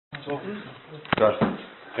Good.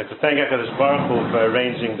 Okay, so thank HaKadosh Baruch Hu for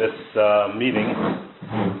arranging this meeting.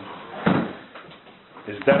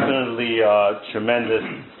 It's definitely tremendous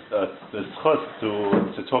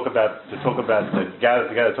to talk about gather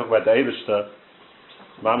together, talk about the Eibishter.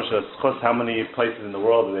 Mamash schus, how many places in the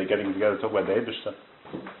world are they getting together to talk about the Eibishter?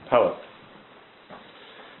 Pella.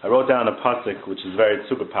 I wrote down a pasuk which is very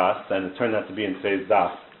tzugapas, and it turned out to be in today's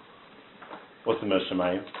daf. What's the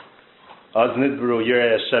Meshamayim? Az nidbru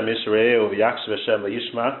yirei Hashem yishrei u'yakshiv Hashem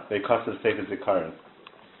v'yishma ve'yikasav sefer zikaron.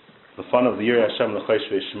 The fun of the yirei Hashem l'chosh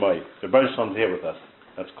v'yishmai. The Rebbeinu Shalom is here with us.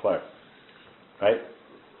 That's clear, right?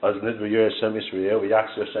 Az nidbru yirei Hashem yishrei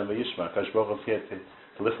u'yakshiv Hashem v'yishma. Kadosh Baruch Hu is here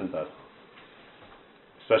to listen to us,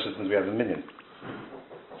 especially since we have a minyan.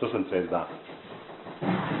 So listen to today's daf.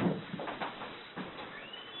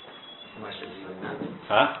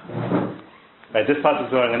 Huh? Right, this part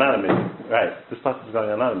is going on a minute. Right, this part is going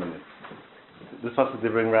on a minute. This part is to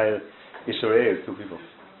bring right Ishrei, two people.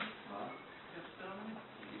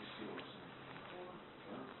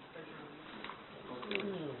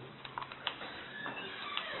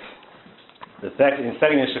 The second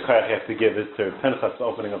Yeshakayach you have to give is to Pinchas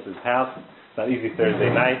opening up his house. It's not easy Thursday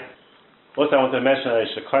night. Also, I want to mention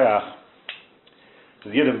Yeshakayach.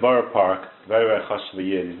 There's a Yid in Borough Park, very, very chashuv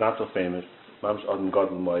Yid. He's not so famous. Mamash Adam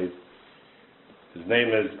Gadol Moed. His name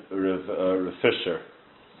is Rav Fisher.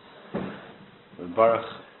 Baruch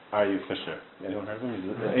Are You Fisher? Anyone heard of him?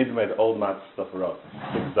 He's made old mat stuff around.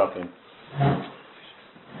 Big ducking.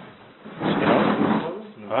 You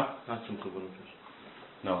know? Huh? Not some Fisher.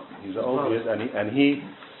 No, he's an old Yid, and he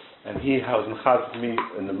was mechaz me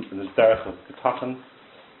in this derech of Bitochon,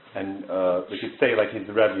 and we could say like he's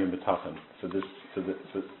the Rebbe in Bitochon. So he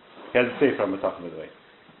has a sefer on Bitochon, by the way.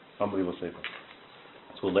 Unbelievable sefer.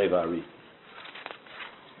 It's called Leva Ari.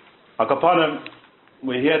 Akapanim,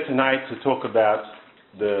 we're here tonight to talk about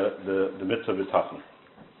the mitzvah Bitochon.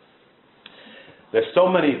 There's so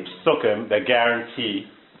many psukim that guarantee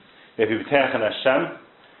that if you b'teach in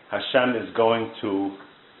Hashem is going to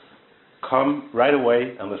come right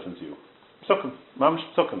away and listen to you. Psukim, mamish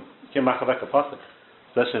psukim. You can't machavek a pasuk.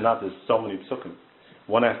 Especially not, there's so many psukim,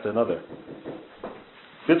 one after another.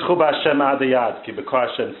 Bitchu b'Hashem adayad, ki b'kar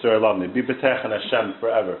Hashem tzur lamni. Be b'teich in Hashem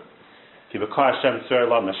forever. Ki b'kar Hashem tzur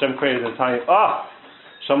lamni. Hashem created in time.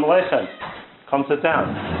 Shalom aleichem. Come sit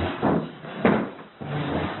down.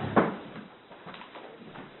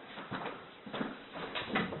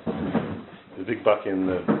 The big buck in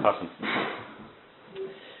the Bitochon.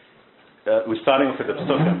 We're starting off with the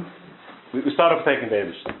psukim. We start off taking the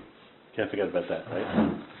Eibishter. Can't forget about that,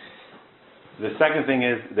 right? The second thing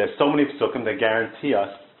is, there's so many psukim that guarantee us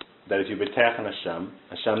that if you b'teach in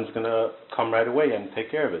Hashem's going to come right away and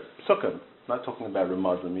take care of it. Psukim. I'm not talking about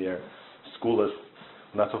Ramazim here, schoolers.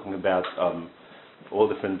 I'm not talking about all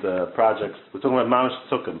different projects. We're talking about mamash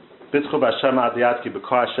psukim. Bitchu b'Hashem adiyad ki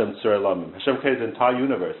b'kar Hashem tzur lamim. Hashem created the entire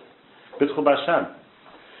universe. Bitchu b'Hashem.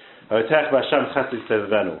 V'yitech b'Hashem chesed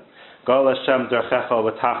sevenu. Gal Hashem derchecha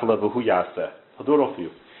v'tachla v'hu yaseh. I'll do it all for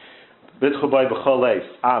you. Bitchu b'ay b'chol eis.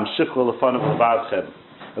 Am shifchu l'fanav l'vadchem.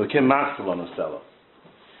 L'kim machzul l'nosela.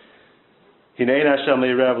 Hinein Hashem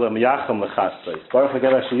le'yirev le'miyachem l'chastais. Baruch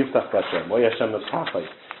ha'gel Hashem yiftach b'Hashem. Oy Hashem l'chastais.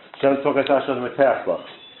 Hashem tzokes Hashem l'metech b'ach.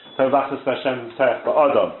 Tevachas Hashem l'metech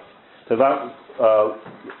b'adam. Tevachas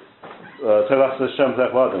Hashem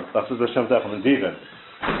l'metech b'adam. Tevachas Hashem l'metech b'divin.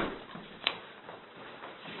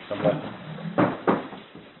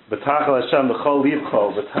 B'tachal Hashem l'chol livcho.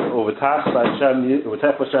 V'tach Hashem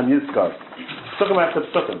yizkar. Psukim after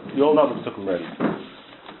psukim. You all know the psukim already.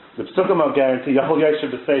 The psukim are guaranteed. Yahol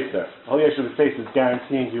Yeshiv B'Sefer. Yahol Yeshiv B'Sefer is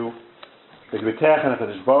guaranteeing you that if you're b'teich in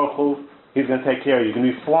HaKadosh Baruch Hu, He's going to take care of you. You're going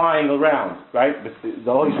to be flying around, right? The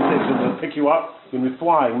Holy Spirit is going to pick you up. You're going to be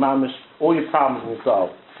flying, mamish. All your problems will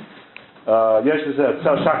solve. Yeshiv says,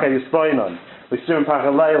 "Tzal shaka yispoinon, l'sirim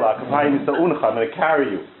pachaleila, kapayim yisal uncha." I'm going to carry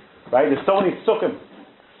you, right? There's so many psukim,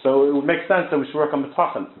 so it would make sense that we should work on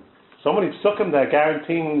Bitochon. So many psukim that are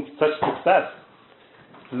guaranteeing such success.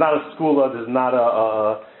 There's not a school, there's not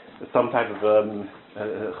some type of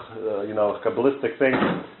kabbalistic thing.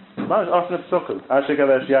 So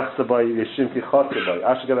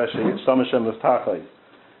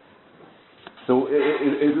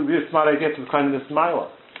it would be a smart idea to kind of this mila.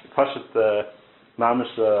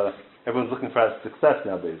 Everyone's looking for success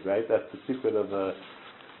nowadays, right? That's the secret of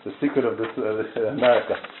this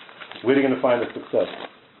America. Where are you going to find the success?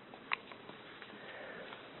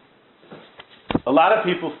 A lot of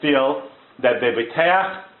people feel that they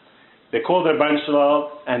b'teach, they call their Rebbeinu Shalom,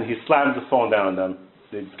 and he slams the phone down on them.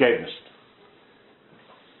 They gave nicht.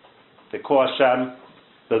 They call Hashem,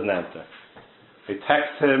 doesn't answer. They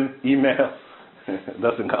text him, email, It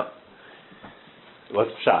doesn't go.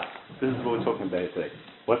 What's pshat? This is what we're talking about today.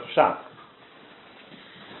 What's pshat?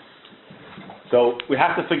 So we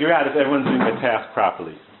have to figure out if everyone's doing the task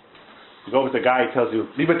properly. You go with the guy, he tells you,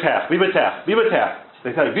 be betach, be betach, be betach.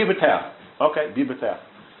 They tell you, be betach. Okay, be betach.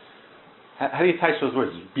 How do you type those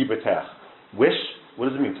words? Be betach. Wish? What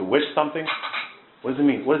does it mean? To wish something? What does it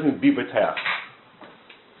mean? What does it mean, be betach?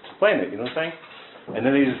 Explain it, you know what I'm saying? And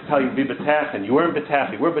then they just tell you, be betach, and you weren't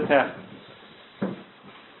betach, you were betach.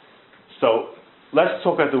 So, let's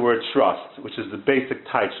talk about the word trust, which is the basic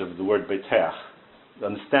types of the word betach. The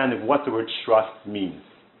understanding of what the word trust means.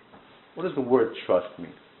 What does the word trust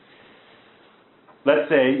mean? Let's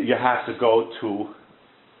say you have to go to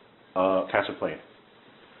catch a plane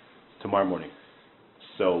tomorrow morning.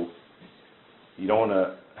 So you don't want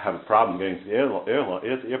to have a problem getting to the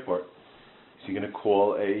airport. So you're going to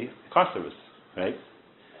call a car service, right?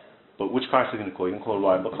 But which car service are you going to call? You're going to call a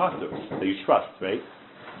reliable car service that you trust, right?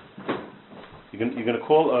 You're going to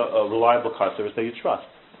call a reliable car service that you trust,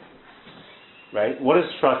 right? What does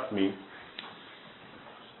trust mean?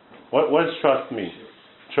 What does trust mean?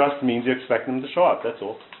 Trust means you expect them to show up, that's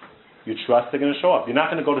all. You trust they're going to show up. You're not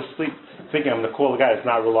going to go to sleep thinking, I'm going to call a guy that's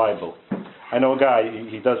not reliable. I know a guy,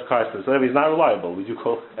 he does car service, so he's not reliable. Would you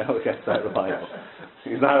call, I know a guy's not reliable.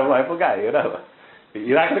 He's not a reliable guy, you know.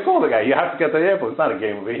 You're not going to call the guy. You have to get to the airport. It's not a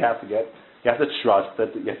game over. You have to trust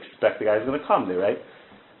that you expect the guy's going to come there, right?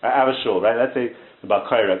 I have a shul, right? Let's say about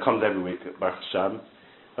Kaira comes every week, Baruch Hashem.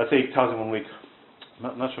 Let's say he tells him 1 week,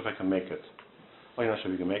 I'm not sure if I can make it. Oh, you're not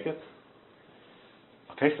sure if you can make it?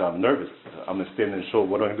 Okay, so I'm nervous. I'm going to stand in the shul.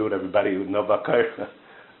 What do I do with everybody who knows about Kaira?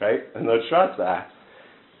 Right? And no trust that.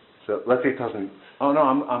 So let's say he tells me, oh no,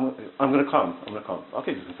 I'm going to come. I'm going to come.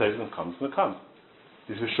 Okay, you can say he's going to come. He's going to come.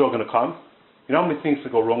 Is he sure going to come? You know how many things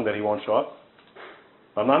could go wrong that he won't show up?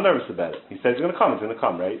 I'm not nervous about it. He says he's going to come. He's going to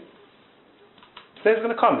come, right? He says he's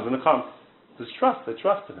going to come. He's going to come. There's trust. I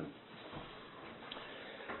trusted him.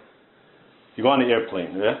 You go on the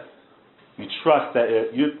airplane, yeah? You trust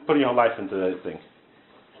that you're putting your life into that thing.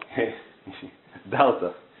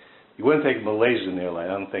 Delta. You wouldn't take Malaysian airline,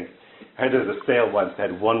 I don't think. I heard there was a sale once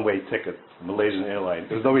that had one-way tickets, Malaysian airline.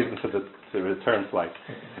 There was no reason for the return flight.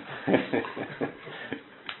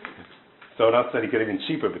 So enough said he could even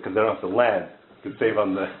cheaper because they don't have to land. You could save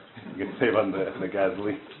on the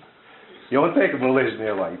gasoline. You don't take a Malaysian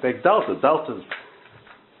airline. You take Delta. Delta's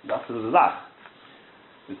a lot.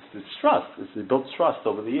 It's trust. It built trust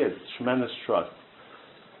over the years. It's tremendous trust.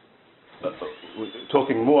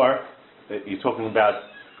 Talking more, you're talking about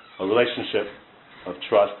a relationship of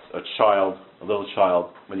trust, a child, a little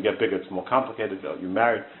child. When you get bigger, it's more complicated. You're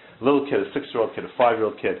married, a little kid, a 6-year-old kid, a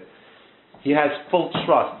 5-year-old kid. He has full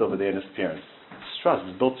trust over there in his parents. It's trust.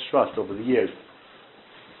 He's built trust over the years.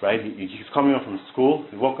 Right? He's coming home from school.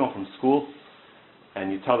 He's walking home from school,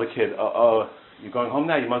 and you tell the kid, you're going home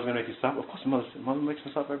now? Your mother's going to make you supper? Of course, mother makes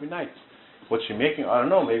me supper every night. What's she making? I don't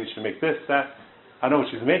know. Maybe she make this, that. I don't know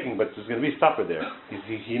what she's making, but there's going to be supper there.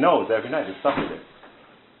 He knows every night there's supper there.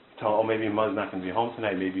 Tell him, maybe your mother's not going to be home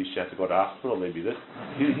tonight. Maybe she has to go to the hospital. Maybe this.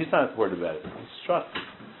 He's not worried about it. He's trusting.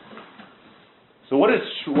 So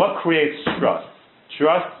what creates trust?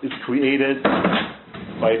 Trust is created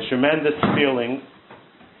by a tremendous feeling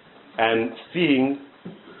and seeing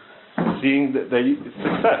the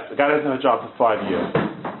success. The guy doesn't have a job for 5 years.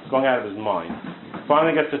 It's going out of his mind.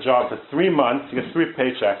 Finally gets a job for 3 months. He gets 3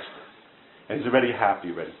 paychecks. And he's already happy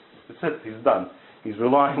already. That's it. He's done. He's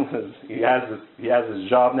relying. He has his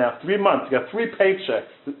job now. 3 months. He got 3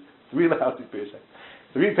 paychecks. 3 lousy paychecks.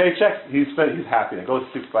 3 paychecks. He's happy. He goes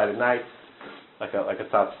to sleep Friday night like a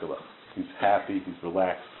tzaddik. He's happy. He's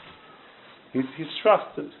relaxed. He's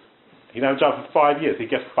trusted. He didn't have a job for 5 years. He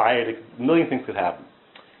gets fired. A million things could happen.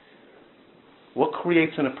 What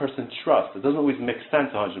creates in a person trust? It doesn't always make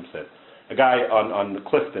sense 100%. A guy on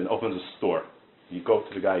Clifton opens a store. You go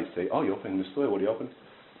to the guy, you say, oh, you're opening the store? What are you opening?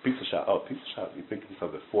 Pizza shop. Oh, pizza shop. You think he's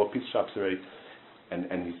over 4 pizza shops already.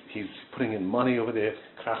 And he's putting in money over there.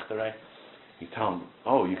 Krachterei. You tell him,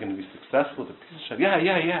 oh, you're going to be successful at the pizza shop. Yeah.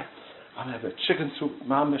 I'm going to have a chicken soup,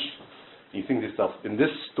 mamish. And you think to yourself, in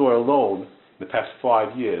this store alone, in the past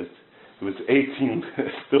 5 years, there was 18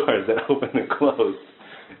 stores that opened and closed.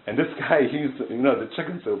 And this guy, the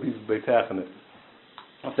chicken soup, he's betach in it.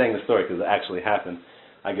 I'm saying the story because it actually happened.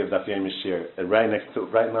 I give that famous share. And right now,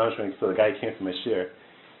 the guy came to my share.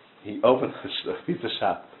 He opened a pizza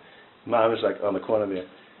shop. Mom was like on the corner there.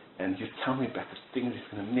 And he's telling me about the things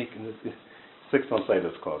he's going to make. And 6 months later,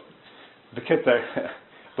 it's closed. The kids are...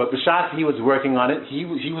 But the shop, he was working on it. He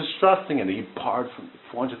was trusting in it. He borrowed from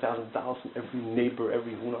 $400,000 from every neighbor,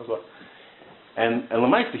 every who knows what. And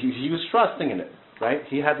Lamaisa, he was trusting in it, right?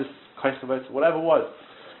 He had this whatever it was,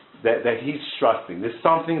 that he's trusting. There's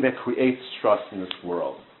something that creates trust in this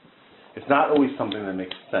world. It's not always something that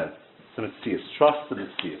makes sense. It's a mitzvah. Trust is a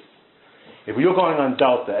mitzvah. If you're going on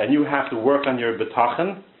Delta and you have to work on your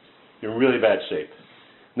Bitochon, you're in really bad shape.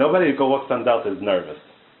 Nobody who walks on Delta is nervous.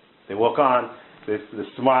 They walk on, they're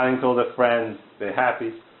smiling to all their friends, they're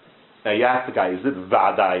happy. Now you ask the guy, is it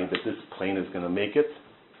vadai that this plane is going to make it?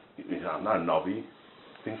 I'm not a novi.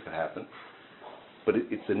 Things can happen. But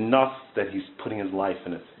it's enough that he's putting his life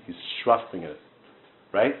in it. He's trusting in it.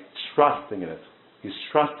 Right? Trusting in it. He's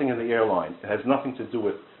trusting in the airline. It has nothing to do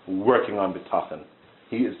with working on Bitochon.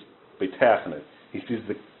 He is Bitochon in it. He sees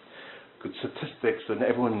the good statistics and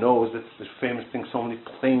everyone knows it's the famous thing, so many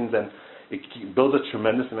planes, and it builds a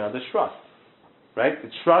tremendous amount of trust. Right? The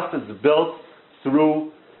trust is built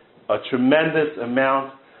through a tremendous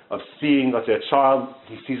amount of seeing, let's say, a child,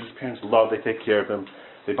 he sees his parents love, they take care of him,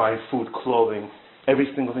 they buy him food, clothing,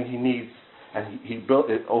 every single thing he needs, and he built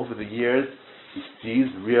it over the years. He sees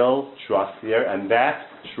real trust here, and that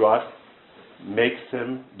trust makes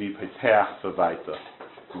him be petach for weiter.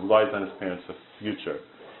 He relies on his parents for future.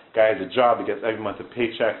 Guy has a job, he gets every month a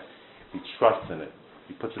paycheck, he trusts in it.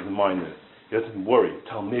 He puts his mind in it. He doesn't worry.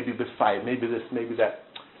 Tell him maybe the fight, maybe this, maybe that.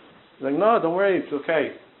 He's like, no, don't worry, it's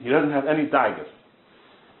okay. He doesn't have any daigas.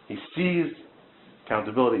 He sees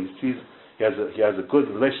accountability. He has a good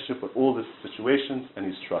relationship with all these situations, and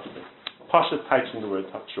he's trusting. Pasha teaching the word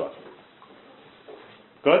trust.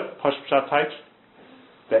 Good? Pasha pshat teach.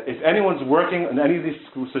 That if anyone's working in any of these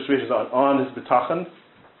situations on his Bitochon,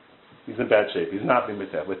 he's in bad shape. He's not being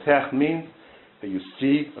Bitoch. Bitoch means that you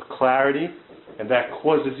see a clarity, and that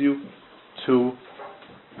causes you to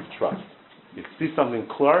trust. You see something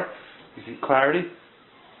clear, you see clarity,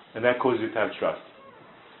 and that causes you to have trust.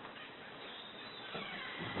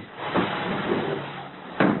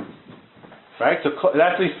 Right? So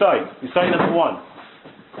that's the side. The side number one.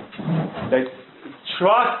 That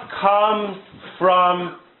trust comes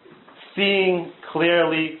from seeing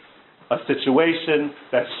clearly a situation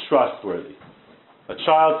that's trustworthy. A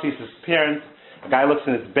child sees his parents, a guy looks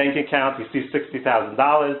in his bank account, he sees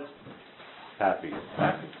 $60,000, happy,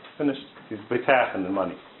 finished. He's betach on the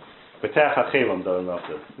money. Betach hachelam doesn't know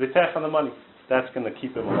this. Betach on the money. That's going to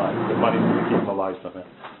keep him alive. The money's going to keep him alive somehow.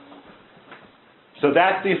 So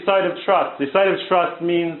that's the side of trust. The side of trust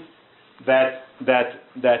means that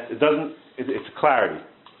it doesn't. It's clarity.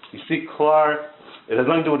 You see clear. It has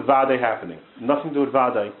nothing to do with vade happening. Nothing to do with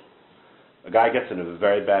vade. A guy gets in a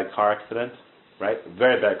very bad car accident, right? A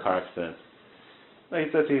very bad car accident. He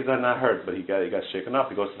says he's not hurt, but he got shaken up.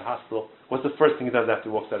 He goes to the hospital. What's the first thing he does after he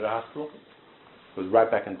walks out of the hospital? Goes right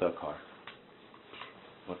back into the car.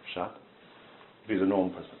 What's shot? If he's a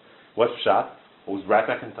normal person. What's shot? Goes right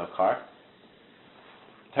back into the car.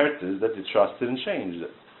 Teretz is that the trust didn't change,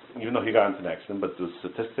 even though he got into an accident, but the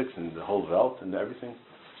statistics and the whole Welt and everything,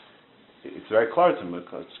 it's very clear to him.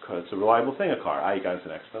 It's a reliable thing, a car. He got into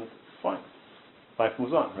an accident, fine. Life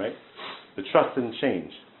moves on, right? The trust didn't change.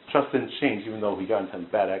 Trust didn't change even though he got into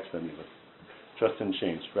a bad accident even. Trust didn't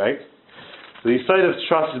change, right? So the side of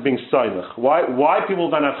trust is being silent. Why people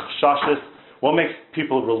don't have chashas? What makes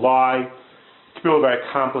people rely? People are very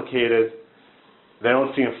complicated. They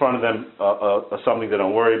don't see in front of them something they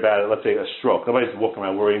don't worry about. Let's say a stroke. Nobody's walking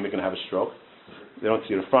around worrying they're going to have a stroke. They don't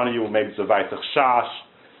see it in front of you. Maybe it's a vaitach shash.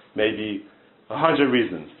 Maybe 100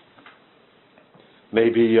 reasons.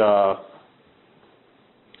 Maybe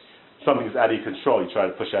something's out of your control. You try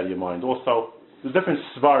to push out of your mind. Also, there's different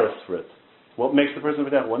svaras for it. What makes the person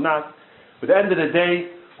v'dech, what not. But at the end of the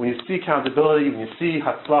day, when you see accountability, when you see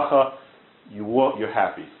hatzlacha, you're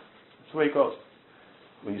happy. That's the way it goes.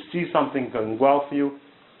 When you see something going well for you,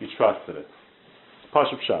 you trust in it.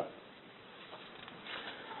 Pashup Pshat.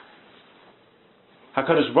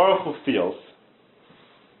 HaKadosh Baruch Hu feels,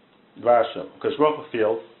 HaKadosh Baruch Hu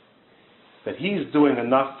feels that He's doing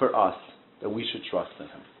enough for us that we should trust in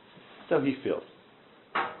Him. That's how He feels.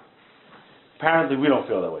 Apparently we don't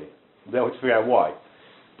feel that way. We have to figure out why.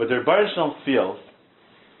 But the Rebbe Shalom feels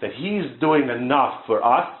that He's doing enough for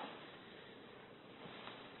us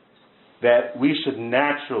that we should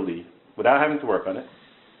naturally, without having to work on it,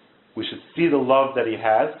 we should see the love that he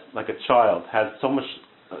has, like a child has so much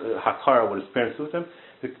hakara when his parents do with him.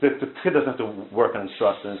 The kid doesn't have to work on his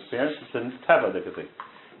trust in his parents. It's a teva, they could think.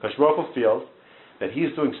 Because Baruch Hu feels that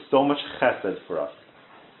he's doing so much chesed for us,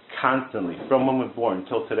 constantly, from when we're born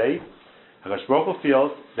until today. Hakadosh Baruch Hu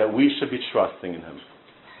feels that we should be trusting in him,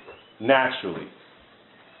 naturally.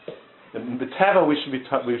 In the teva, we should be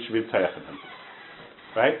b'tayach in him,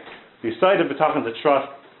 right? Beside the b'tachon, the trust,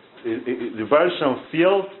 the Rebbe Shalom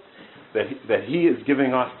feels that he is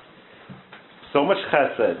giving us so much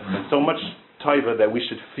chesed and so much taiva that we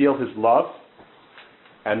should feel his love,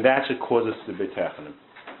 and that should cause us to be bitochon.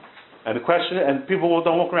 And the question, and people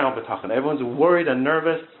don't walk around with bitochon. Everyone's worried and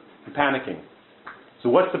nervous and panicking. So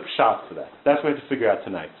what's the pshat for that? That's what we have to figure out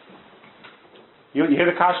tonight. You hear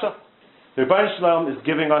the kasha? The Rebbeinu Shalom is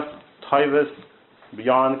giving us taivas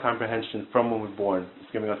beyond comprehension from when we're born. He's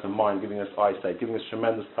giving us a mind, giving us eyesight, giving us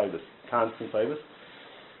tremendous taivas, constant taivas.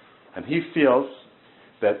 And he feels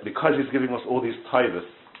that because he's giving us all these taivas,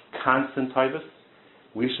 constant taivas,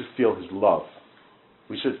 we should feel his love.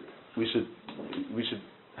 We should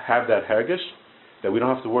have that hergish that we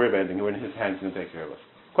don't have to worry about anything. We're in his hands, he's going to take care of us.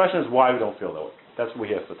 The question is why we don't feel that way. That's what we're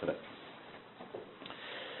here for today.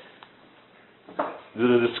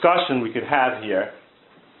 The discussion we could have here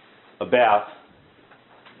about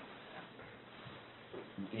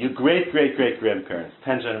your great-great-great-grandparents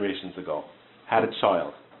 10 generations ago had a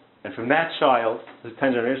child. And from that child, 10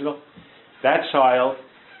 generations ago, that child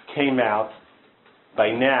came out,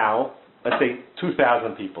 by now, let's say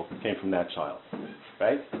 2,000 people came from that child.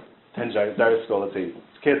 Right? 10 generations ago, let's say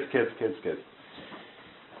kids.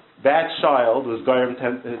 That child was going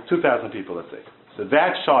from 2,000 people, let's say. So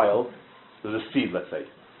that child was a seed, let's say.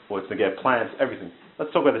 Or it's going to get plants, everything.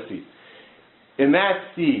 Let's talk about the seed. In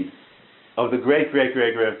that seed of the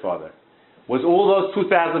great-great-great-grandfather, was all those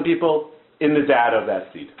 2,000 people in the data of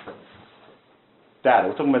that seed? Data.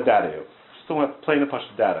 We're talking about data here. We're talking about plain and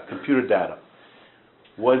Pashut data, computer data.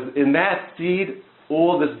 Was in that seed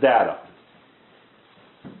all this data?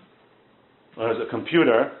 Whereas a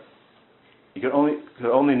computer, you can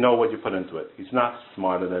only know what you put into it. He's not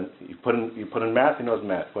smarter than you put in math. He knows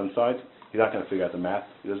math. Put in science, he's not going to figure out the math.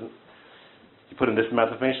 He doesn't. You put in this amount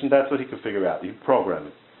of information, that's what he can figure out. You program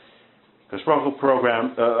it. Because Baruch Hu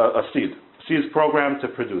program a seed. Seed is programmed to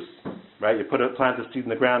produce. Right? You plant a seed in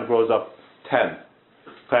the ground, grows up 10.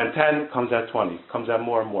 Plant 10, comes out 20. Comes out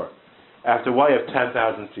more and more. After a while, you have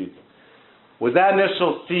 10,000 seeds. Did that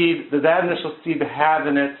initial seed have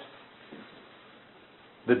in it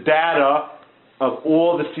the data of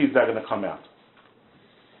all the seeds that are going to come out?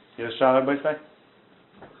 You understand what everybody say?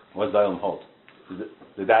 What does the Olam hold?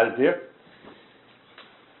 The data is there?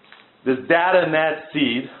 There's data in that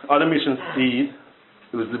seed, Adam Rishon's seed.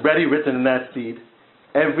 It was already written in that seed.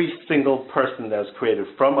 Every single person that was created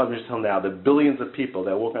from Adam Rishon till now, the billions of people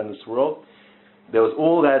that walk around this world, there was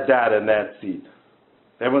all that data in that seed.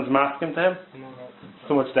 Everyone's masking to him? No.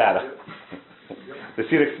 So much data. The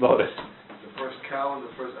seed exploded. The first cow and the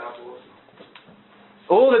first apple.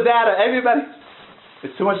 All the data, everybody.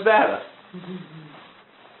 It's too much data.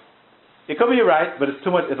 It could be right, but it's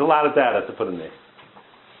too much. It's a lot of data to put in there.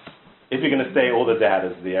 If you're going to say all the data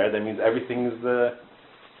is there, that means everything is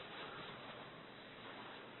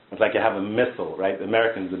it's like you have a missile, right? The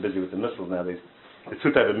Americans are busy with the missiles now. There's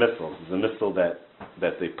two types of missiles. There's a missile that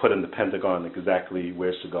they put in the Pentagon exactly where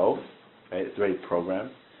it should go. Right? It's already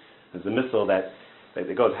programmed. There's a missile that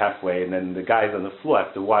it goes halfway, and then the guys on the floor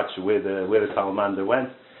have to watch where the salamander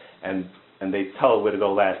went, and they tell it where to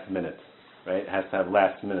go last minute. Right? It has to have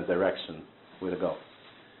last minute direction where to go.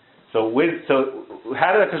 So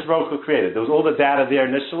how did Akash Baruch Hu create it? There was all the data there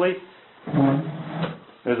initially.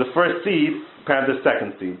 There was the first seed, planted the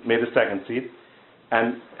second seed, made the second seed.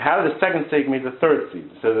 And how did the second seed make the third seed?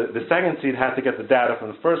 So the second seed had to get the data from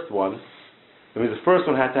the first one. It means the first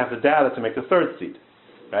one had to have the data to make the third seed.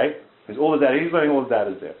 Right? It means all the data, he's letting all the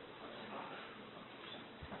data is there.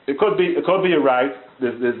 It could be you're right.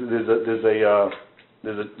 There's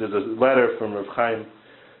a letter from Rav Chaim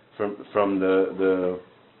from the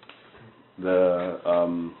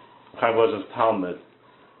Chaim Volozhin's Talmud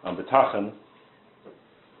on Bitochon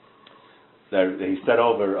that he said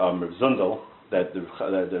over Rav Zundel that the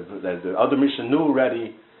other mission knew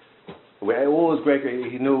already. All was great.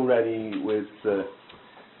 He knew already with.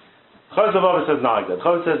 Chazal says not like that.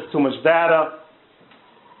 Chazal says it's too much data.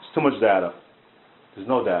 It's too much data. There's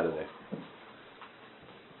no data there.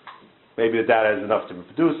 Maybe the data is enough to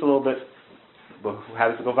reproduce a little bit, but how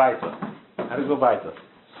does it go weiter? How does it go weiter?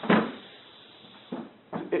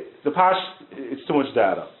 The Pash, it's too much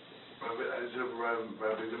data.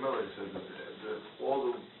 Rabbi Miller said that all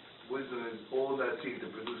the wisdom is all that seed to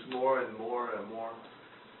produce more and more and more.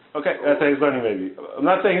 Okay, that's how he's learning maybe. I'm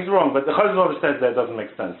not saying he's wrong, but the Chazal says that it doesn't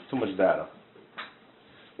make sense. Too much data.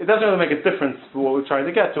 It doesn't really make a difference for what we're trying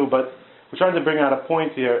to get to, but we're trying to bring out a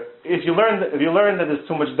point here. If you learn that there's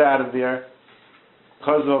too much data there,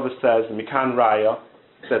 Chazal says, Mikan Raya,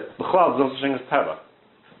 that B'chlal there's no such thing as Teva.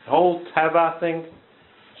 The whole Teva thing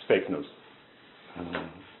is fake news.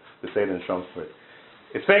 They say it in Shumford.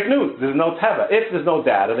 It's fake news. There's no Teva. If there's no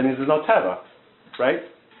data, that means there's no Teva. Right?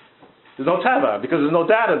 There's no Teva because there's no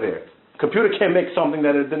data there. Computer can't make something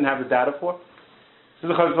that it didn't have the data for. This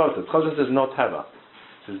is what Chazal says. Chazal says no teva.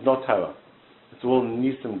 There's no teva. It's all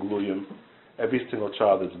nisim gluyim. Every single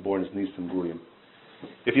child that's born is nisim gluyim.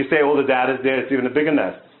 If you say all the data is there, it's even a bigger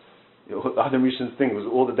nest. Other Mishnah's thing was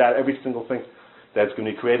all the data, every single thing that's going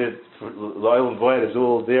to be created for loyal and void is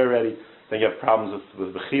all there already. Then you have problems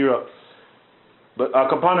with Bechira. But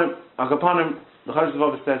Akapanim, the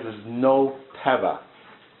Chazal says there's no teva.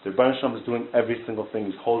 The Rebbeinu Shalom is doing every single thing.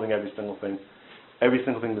 He's holding every single thing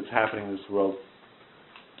that's happening in this world.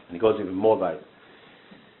 And he goes even more by it.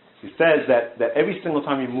 He says that every single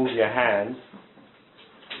time you move your hands,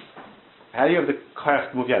 how do you have the koach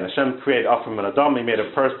to move your hand? Hashem created from an Adam, he made a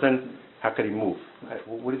person. How could he move? How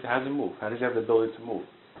does he move? How does he have the ability to move?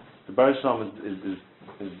 The Rebbeinu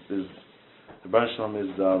Shalom is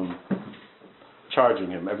charging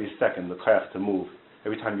him every second, the koach to move.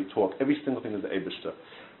 Every time you talk, every single thing is the Eibishter.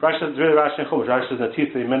 Rashi says, really, Rashi and Chumash. Rashi says,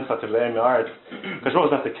 Natisa Yimincha Tevei Me'aretz. Because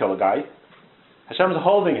Rosh not to kill a guy. Hashem is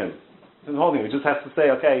holding him. He's holding him. He just has to say,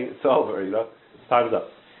 okay, it's over, time's up.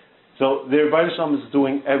 So the Rebbeinu Shalom is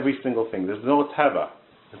doing every single thing. There's no teva.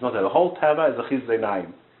 There's no teva. The whole teva is a chizei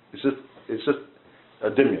naim. It's just a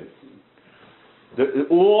dimion.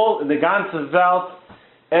 All in the ganze Welt,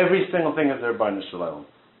 every single thing is the Rebbeinu Shalom.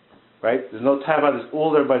 Right? There's no teva. There's all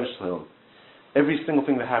the Rebbeinu Shalom. Every single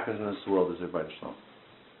thing that happens in this world is the Rebbeinu Shalom.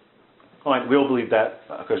 All right, we all believe that.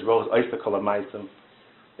 Because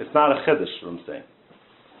it's not a chiddush, what I'm saying.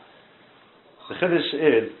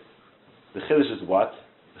 The chiddush is what?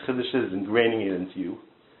 The chiddush is ingraining it into you,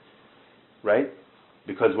 right?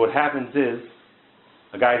 Because what happens is,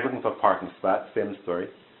 a guy is looking for a parking spot, famous story,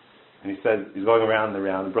 and he says, he's going around and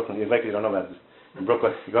around in Brooklyn, likely you don't know about this, in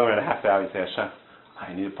Brooklyn, he's going around a half hour, he says, Hashem,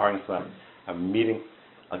 I need a parking spot, I have a meeting,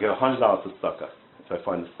 I'll give $100 to tzedakah if I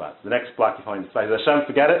find the spot. The next block you find the spot, he says, Hashem,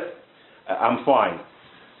 forget it, I'm fine,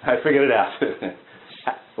 I figured it out.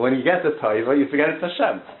 When you get the taiva, you forget it's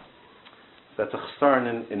Hashem. That's a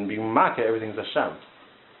chesar in being makkah, everything's Hashem.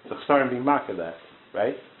 It's a chesar in being makkah that,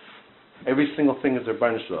 right? Every single thing is their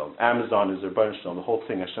Rebbeinu Shalom. Amazon is their Rebbeinu Shalom. The whole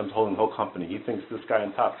thing, Hashem's holding the whole company. He thinks this guy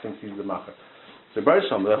on top thinks he's the makkah. So Rebbeinu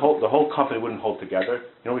Shalom, the whole company wouldn't hold together.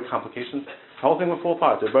 You know what complications? The whole thing would fall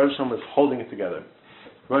apart. The Rebbeinu Shalom is holding it together.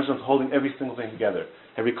 The Rebbeinu Shalom is holding every single thing together.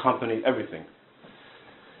 Every company, everything.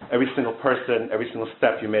 Every single person, every single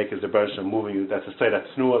step you make is the Rebbeinu Shalom moving you. That's to say that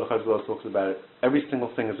Tnuah, the Chazal talks about it. Every single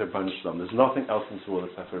thing is the Rebbeinu Shalom. There's nothing else in this world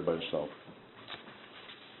except for the Rebbeinu Shalom.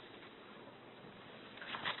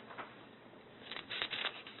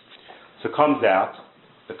 So it comes out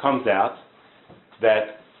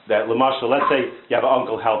that Lamashal, let's say you have an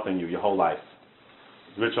uncle helping you your whole life,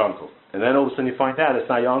 a rich uncle, and then all of a sudden you find out it's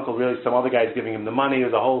not your uncle, really some other guy's giving him the money. It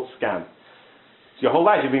was a whole scam. So your whole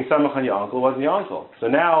life you're being samach on your uncle, it wasn't your uncle. So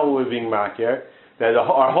now we're being makir that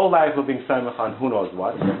our whole life we're being samach on who knows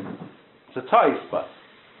what. It's a tais, but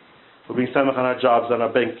we're being samach on our jobs, on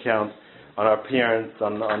our bank accounts, on our parents,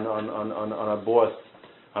 on our boss,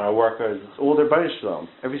 on our workers. It's all their Rebbeinu Shalom.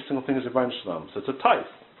 Every single thing is their Rebbeinu Shalom. So it's a tais.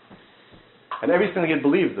 And every single kid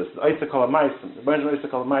believes this. The Rebbeinu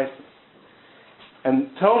Shalom. And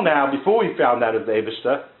till now, before we found out it was the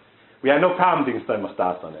Eibishter, we had no problem being samach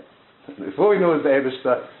das on it. Before we knew it was the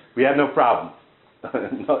Eibishter, we had no problem.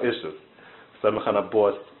 No issues. Samach on our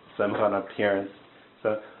boss, samach on our parents.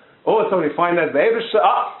 So, all of a sudden we find that the Eibishter,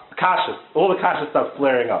 kashas. All the kashas start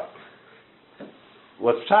flaring up.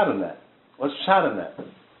 What's shot in that?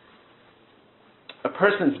 A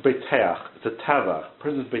person's beteach, it's a tava. A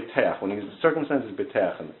person's beteach, when his circumstances is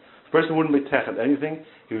beteach. And if a person wouldn't beteach at anything,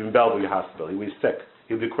 he would be in Bellevue hospital. He would be sick.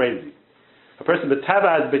 He would be crazy. A person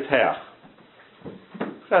beteva is beteach.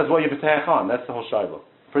 That's what you beteach on. That's the whole shayla.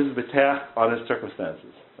 A person's beteach on his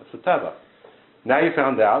circumstances. That's the tava. Now you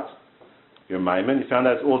found out, you're Maimon, you found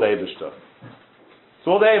out it's all the Eibishter. It's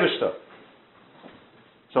all the Eibishter.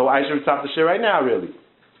 So I should stop the shit right now, really.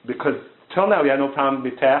 Because till now we had no problem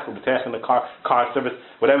with B'tech, we B'tech in the car service,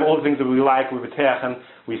 whatever, all the things that we like, we B'tech, and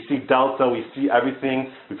we see Delta, we see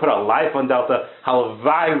everything, we put our life on Delta.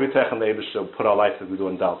 Halavai B'tech and the Eibishter put our life as we do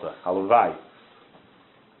on Delta. Halavai.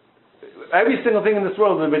 Every single thing in this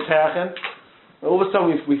world we B'tech, and all of a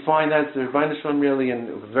sudden we find that the Rebbeinu Shalom really, and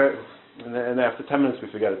after 10 minutes we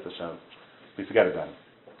forget it's Hashem. We forget about it.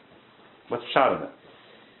 What's shot in it?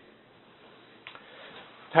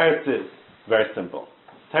 Teretz is very simple.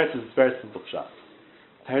 Teretz is very simple shot.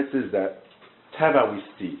 Teretz is that Teva we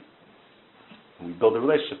see, and we build a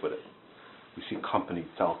relationship with it. We see company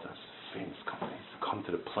Delta, famous companies, come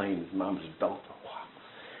to the plains, Mamish Delta, wow,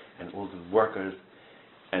 and all the workers,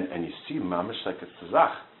 and you see Mamish like a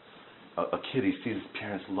tzazach. A kid, he sees his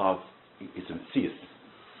parents' love, it's in Tzis.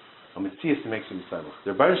 A Metzias makes him Samach.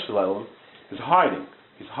 The Rebbeinu Shalom is hiding.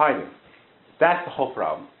 He's hiding. That's the whole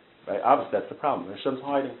problem. Right? Obviously, that's the problem. Hashem's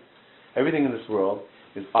hiding. Everything in this world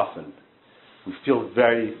is often.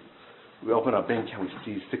 We open our bank account,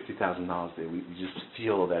 we see $60,000 there. We just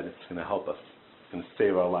feel that it's going to help us. It's going to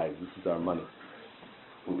save our lives. This is our money.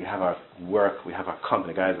 We have our work, we have our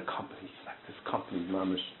company. The guy has a company. He's like, this company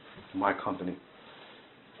is my company.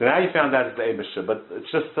 So now you found out it's the Abisha, but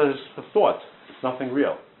it's just a thought. It's nothing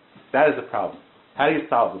real. That is the problem. How do you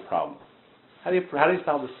solve the problem? How do you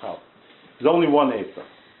solve this problem? There's only one Eitzah.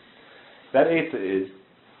 That Eitzah is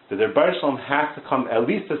that the Rebbeinu Shalom has to come at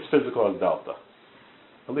least as physical as Delta.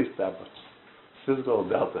 At least that much. Physical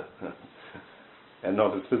as Delta. And no,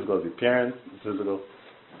 if it's physical as your parents, it's physical.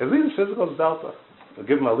 At least as physical as Delta. We'll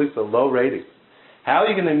give them at least a low rating. How are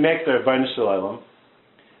you going to make the Rebbeinu Shalom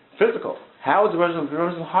physical? How is the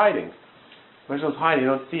Rebbeinu Shalom hiding? The Rebbeinu Shalom is hiding, you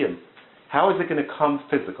don't see him. How is it going to come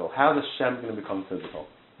physical? How is Hashem going to become physical?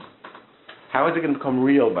 How is it going to become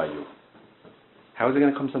real by you? How is it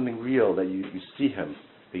going to become something real that you see him,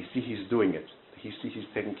 that you see he's doing it, that you see he's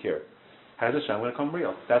taking care? How is Hashem going to become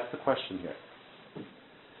real? That's the question here.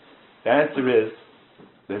 The answer is,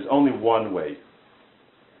 there's only one way.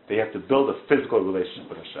 They have to build a physical relationship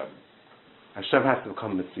with Hashem. Hashem has to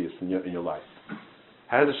become Metzias in your life.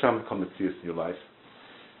 How does Hashem become Metzias in your life?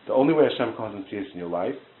 The only way Hashem becomes Metzias in your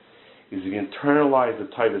life is if you internalize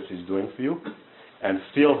the taivas he's doing for you and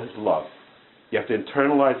feel his love. You have to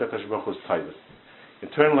internalize the Hakadosh Baruch Hu's taivas.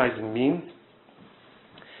 Internalizing means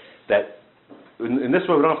that in this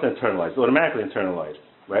way we don't have to internalize. It's automatically internalized.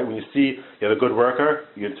 Right? When you see you have a good worker,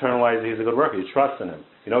 you internalize he's a good worker. You trust in him.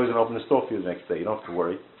 You know he's going to open the store for you the next day. You don't have to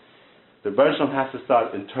worry. The Rebbeinu Shalom has to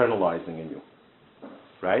start internalizing in you.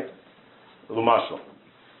 Right? L'mashal.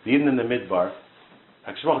 The Eden in the Midbar,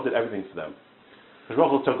 Hakadosh Baruch Hu did everything for them. Hakadosh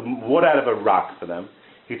Baruch Hu took wood out of a rock for them.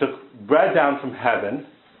 He took bread down from heaven.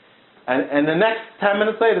 And the next 10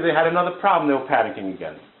 minutes later, they had another problem. They were panicking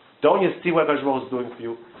again. Don't you see what Hakadosh Baruch Hu is doing for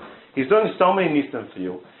you? He's doing so many nisim for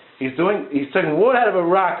you. He's taking wood out of a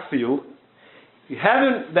rock for you. The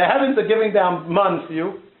heavens are giving down man for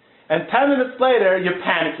you. And 10 minutes later, you're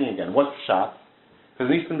panicking again. What's the shot? Because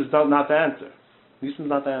nisim is not the answer. Nisim is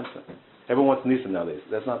not the answer. Everyone wants nisim nowadays.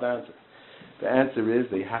 That's not the answer. The answer is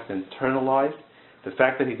they have to internalize the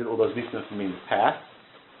fact that he did all those nisim for me in the past.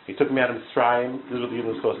 He took me out of Mitzrayim. This is what the Yidden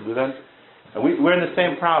was supposed to do then. And we're in the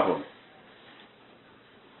same problem.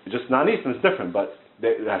 It's just not nisim, it's different, but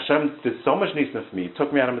Hashem did so much nisim for me. He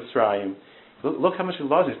took me out of Mitzrayim. Look how much he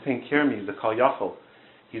loves me. He's taking care of me. He's the Kal Yachol.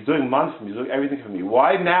 He's doing man for me. He's doing everything for me.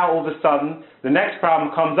 Why now, all of a sudden, the next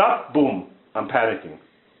problem comes up, boom, I'm panicking.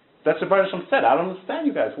 That's what Baruch Hashem said. I don't understand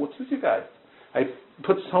you guys. What's with you guys? I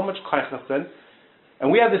put so much kaichas in,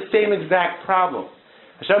 and we have the same exact problem.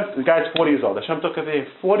 Hashem, the guy's 40 years old. Hashem took care of him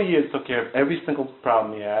 40 years, took care of every single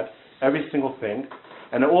problem he had, every single thing,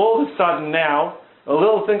 and all of a sudden now, a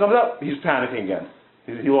little thing comes up, he's panicking again.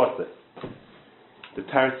 He lost it. The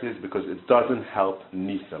teretz is because it doesn't help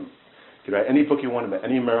nisim. You can write any book you want about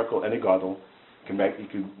any miracle, any gadol. You can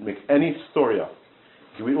make any story up.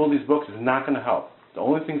 You can read all these books. It's not going to help. The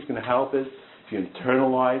only thing that's going to help is if you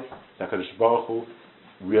internalize that Hakadosh Baruch Hu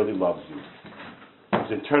really loves you.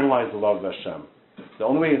 To internalize the love of Hashem. The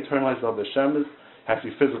only way you internalize the love of Hashem is has to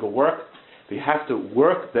be physical work. You have to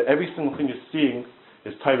work that every single thing you're seeing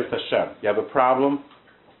is Taivas Hashem. You have a problem,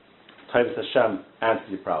 Taivas Hashem answers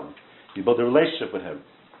your problem. You build a relationship with Him,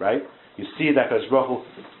 right? You see that Hakadosh Baruch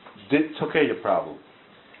Hu took care of your problem.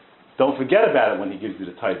 Don't forget about it when He gives you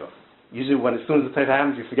the Taiva. Usually as soon as the Taiva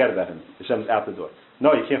happens, you forget about Him. Hashem's out the door.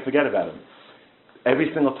 No, you can't forget about Him.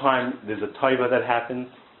 Every single time there's a Taiva that happens,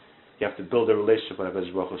 you have to build a relationship with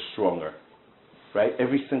Hakadosh Baruch Hu stronger. Right?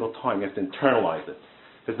 Every single time you have to internalize it.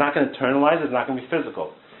 If it's not going to internalize it, it's not going to be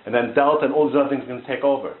physical. And then Delta and all these other things are going to take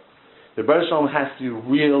over. The Rebbeinu Shalom has to be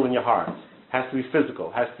real in your heart. Has to be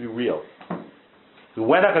physical. Has to be real. So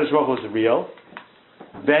when HaKadosh Baruch Hu is real,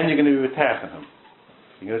 then you're going to be attached on Him.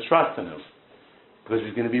 You're going to trust in Him. Because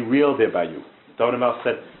He's going to be real there by you. David Melch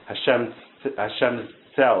said, Hashem's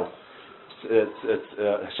cell.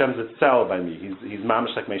 Hashem's a cell by me. He's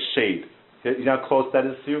mamish like my shade. You know how close that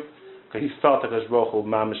is to you? Because he felt that Hakadosh Baruch Hu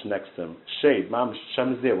mamish next to him. Shade, mamish,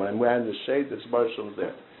 Hashem is there. When I'm wearing the shade, the Baruch Hashem is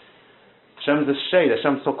there. Hashem is the shade.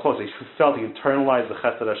 Hashem is so close. He felt, he internalized the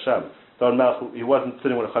chesed Hashem. David Melch, he wasn't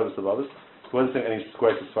sitting with a chayvus of others. He wasn't sitting any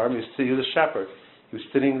squares to farm. He was a shepherd. He was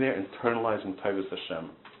sitting there internalizing Taivas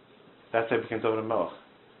Hashem. That's how he became David Melch.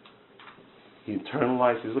 He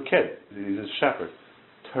internalized. He was a kid. He was a shepherd.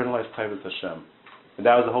 Internalized Taivas Hashem, and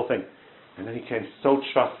that was the whole thing. And then he came so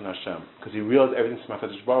trusting Hashem because he realized everything's from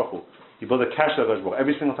HaKadosh Baruch Hu. He built a cash of HaKadosh Baruch Hu.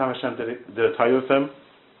 Every single time Hashem did a taiva with him,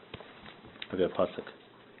 Look at pasuk.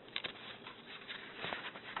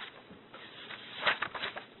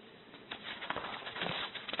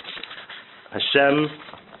 Hashem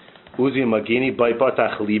Uzi Magini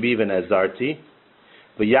Baipatach Libi Venazarti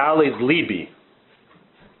V'Yalez Libi.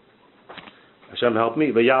 Hashem help me.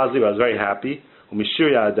 V'Yalez Libi. I was very happy.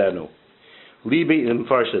 Umishir Yadenu. Libi in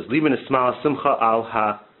Farshas. Libi Nismal Simcha Al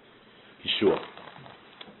Ha Yeshua.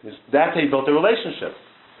 That's how you built a relationship.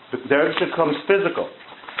 The relationship becomes physical.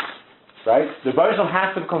 Right? The relationship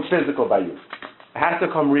has to become physical by you. It has to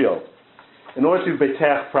become real. In order to be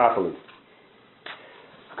betech properly.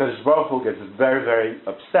 Because Baruch Hu gets very, very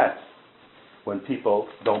upset when people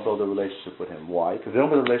don't build a relationship with him. Why? Because they don't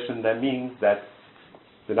build a relationship, that means that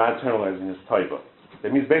they're not internalizing his taiva.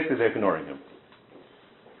 That means basically they're ignoring him.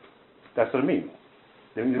 That's what it means.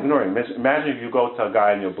 They're ignoring him. Imagine if you go to a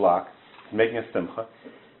guy on your block, making a simcha,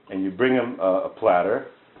 and you bring him a platter,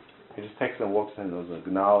 he just takes it and walks in and doesn't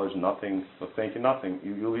acknowledge nothing, no thank you, nothing.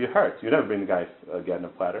 You'll be hurt. You never bring the guy again a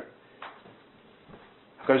platter.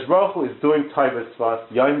 Because Baruch Hu is doing Taivas Svas,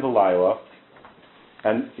 Yom V'Layla,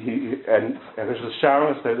 and there's a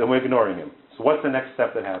showering us, and we're ignoring him. So what's the next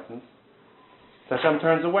step that happens? Hashem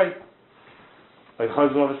turns away. Like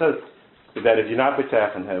Chazal says, that if you're not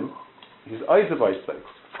betaching him, he's eyes of eyesight.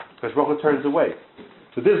 Because Baruch Hu turns away.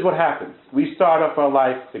 So this is what happens. We start off our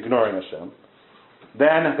life ignoring Hashem. Then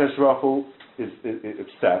Hakadosh Baruch Hu is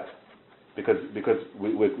upset because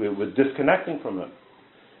we're disconnecting from him.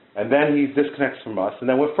 And then he disconnects from us, and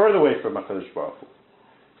then we're further away from HaKadosh Baruch Hu.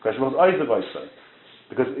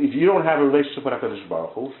 Because if you don't have a relationship with HaKadosh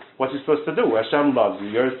Baruch Hu, what's he supposed to do? Hashem loves you,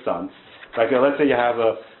 you're his son. Like let's say you have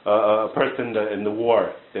a person in the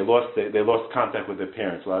war, they lost contact with their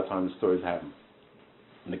parents. A lot of times the stories happen.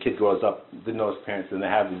 And the kid grows up, didn't know his parents, and they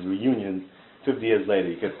have these reunions. 50 years later,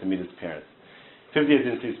 he gets to meet his parents. 50 years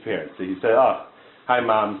didn't see his parents. So he said, "Oh, hi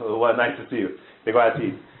mom, well, nice to see you." They go out to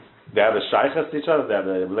eat. They have a shaykhas to each other, they have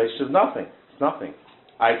a relationship, nothing. It's nothing.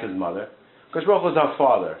 Ike his mother. Because Baruch Hu is our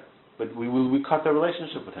father. But we cut the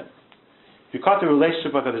relationship with him. If you cut the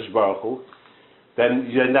relationship with HaKadosh Baruch Hu,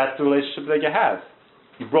 then that's the relationship that you have.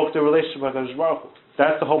 You broke the relationship with HaKadosh Baruch Hu.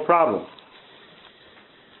 That's the whole problem.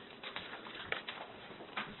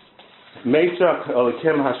 Meitzach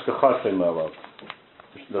Elikim Hashkachasem Lelav.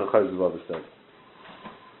 The Chazal says.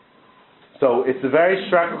 So it's a very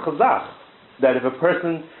shrak chazach that if a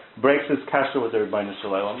person breaks his kasher with the Rebbeinu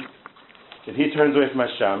Shalom, if he turns away from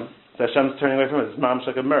Hashem, so Hashem's turning away from him. It's mamash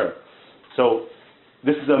like a mirror. So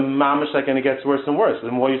this is a mamash like, and it gets worse and worse.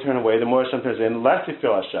 The more you turn away, the more Hashem turns away, and the less you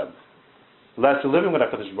feel Hashem. The less you're living with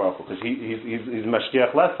HaKadosh Baruch Hu, because he's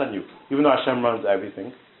mashkiach less than you. Even though Hashem runs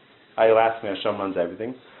everything. I'll ask me, Hashem runs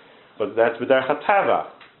everything. But that's with their chatava.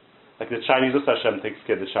 Like the Chinese, also Hashem takes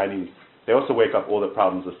care of the Chinese. They also wake up all the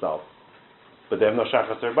problems themselves. But they have no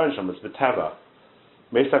shachas or bansham. It's b'teva.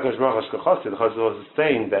 Meis HaKadosh Baruch Hu Hashkachasi, the Chazal is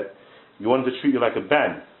saying that you want him to treat you like a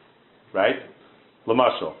ben, right?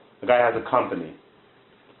 Lamashal, the guy has a company.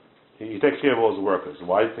 He takes care of all his workers.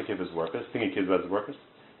 Why does he take care of his workers? Think he cares about his workers?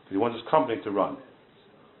 Because he wants his company to run.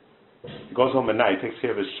 He goes home at night, takes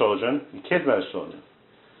care of his children. He cares about his children,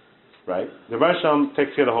 right? The Rasham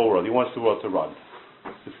takes care of the whole world. He wants the world to run.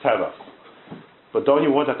 It's teva. But don't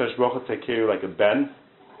you want HaKadosh Baruch Hu to take care of you like a ben?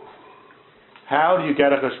 How do you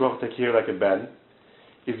get HaKadosh Baruch Hu to take care of you like a ben?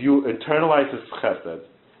 If you internalize his chesed,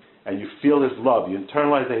 and you feel his love, you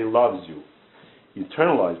internalize that he loves you, you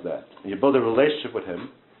internalize that, and you build a relationship with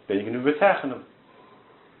him, then you can be betach in him.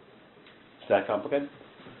 Is that complicated?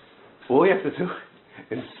 All you have to do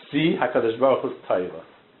is see HaKadosh Baruch Hu's taiva,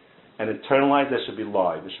 and internalize that should be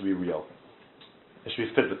live, it should be real, it should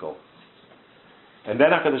be physical. And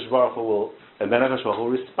then HaKadosh Baruch Hu will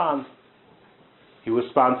respond. He will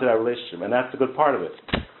respond to that relationship, and that's the good part of it.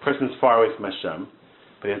 The person's far away from Hashem,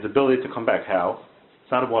 but he has the ability to come back. How?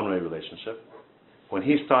 It's not a one-way relationship. When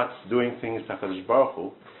he starts doing things to HaKadosh Baruch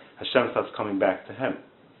Hu, Hashem starts coming back to him.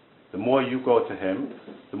 The more you go to him,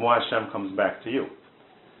 the more Hashem comes back to you.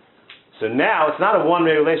 So now, it's not a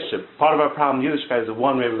one-way relationship. Part of our problem in Yiddishkeit is a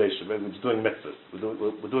one-way relationship. We're just doing mitzvahs.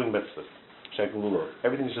 We're doing mitzvahs. Shek Lulav.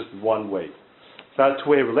 Everything's just one way. It's not a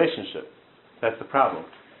two-way relationship. That's the problem.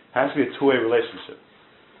 It has to be a two-way relationship.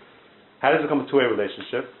 How does it become a two-way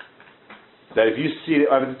relationship? That if you see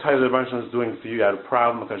everything the Rebbeinu is doing for you, you had a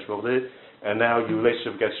problem, and now your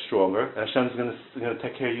relationship gets stronger, and Hashem's going to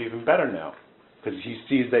take care of you even better now, because he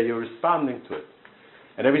sees that you're responding to it.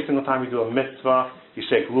 And every single time you do a mitzvah, you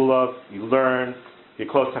shake lulav, you learn,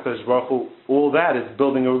 you're close to HaKadosh Baruch Hu, all that is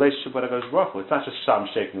building a relationship with HaKadosh Baruch Hu. It's not just sham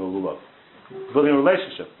shaking a lulav. It's building a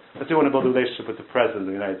relationship. Let's say you want to build a relationship with the President of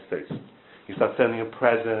the United States. You start sending him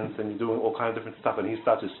presents, and you're doing all kinds of different stuff, and he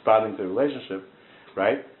starts responding to the relationship,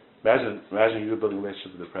 right? Imagine you're building a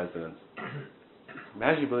relationship with the president.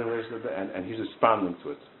 Imagine you're building a relationship with and he's responding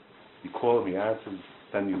to it. You call him, he answers,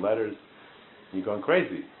 send you letters, and you're going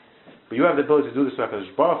crazy. But you have the ability to do this with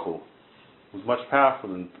HaKadosh Baruch Hu, who's much more powerful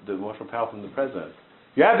than the president.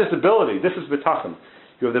 You have this ability. This is Bitochon.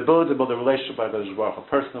 You have the ability to build a relationship with HaKadosh Baruch Hu, a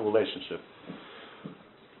personal relationship.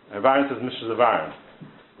 And Aaron says, Mr. Aaron,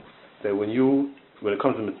 that when it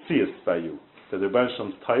comes to Metzias by you, that the Rebbe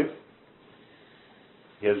Shalom's type,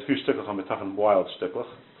 he has a few shtiklach on Bitochon, wild shtiklach.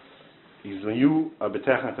 He's when you are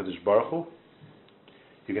B'techon HaKadosh Baruch Hu,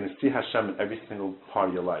 you're going to see Hashem in every single part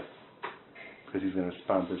of your life, because he's going to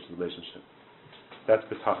respond to this relationship. That's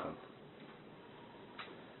B'tachon.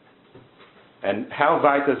 And how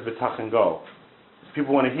weit does B'tachon go?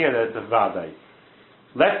 People want to hear that it's a Vadai.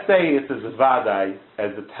 Let's say it's as a Vadai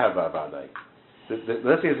as the Teva Vadai.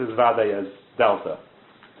 Let's say it's as Vadai as Delta.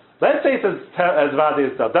 Let's say it's as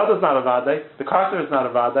Vadai as Delta. Delta's not a Vadai. The Carter is not a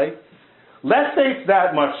Vadai. Let's say it's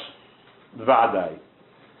that much Vadai.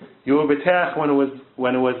 You were B'tech when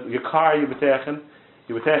it was your car, you B'techen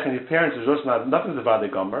your parents, nothing's a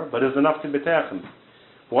Vadai Gomer, but it's enough to B'techen.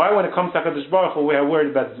 Why, when it comes to HaKadosh Baruch Hu, we are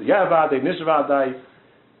worried about Vadai, Nish Vadai?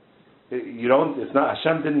 It's not,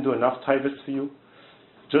 Hashem didn't do enough taivas for you.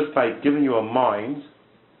 Just by giving you a mind,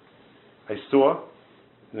 I saw,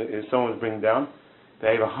 someone was bringing down,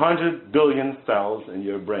 they have 100 billion cells in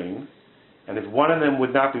your brain, and if one of them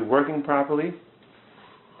would not be working properly,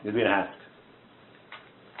 you'd be an ask.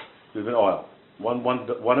 You'd be an oil. One of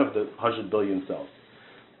the 100 billion cells.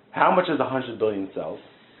 How much is 100 billion cells?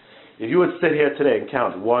 If you would sit here today and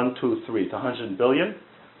count 1, 2, 3 to 100 billion,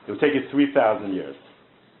 it would take you 3,000 years.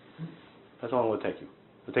 That's how long it would take you.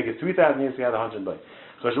 It would take you 3,000 years to get 100 billion.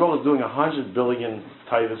 So Hashem is doing 100 billion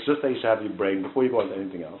taivas just that you should have your brain before you go into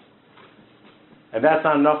anything else. And that's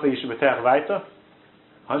not enough that you should betach weiter?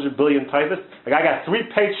 100 billion taivas? Like I got 3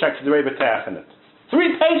 paychecks to already betach in it.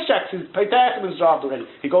 3 paychecks, he's betach in his job already.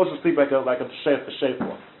 He goes to sleep like a chef.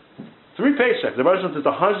 3 paychecks. The version is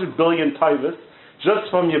 100 billion taivas just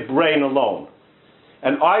from your brain alone.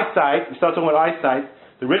 And eyesight, you start talking about eyesight,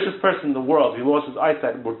 the richest person in the world, if he lost his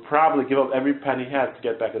eyesight, would probably give up every penny he has to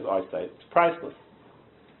get back his eyesight. It's priceless.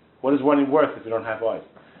 What is running worth if you don't have eyes?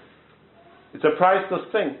 It's a priceless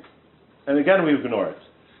thing. And again, we ignore it.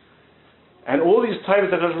 And all these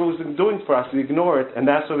types that Hashem has been doing for us, we ignore it, and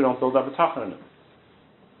that's why we don't build up a tachon in it.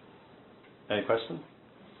 Any questions?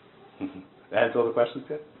 Answer all the questions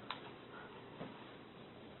yet?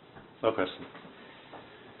 No questions.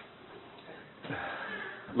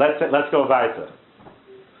 Let's go weiter.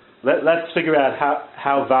 Let's figure out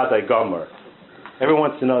how Vadai Gomer. Everyone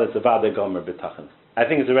wants to know that it's a Vadai Gomer B'tachon. I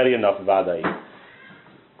think it's already enough Vadai.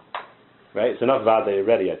 Right? It's enough Vadai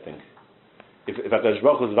already, I think. If HaKadosh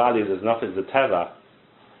Baruch Hu's Vadai is as enough as the Teva,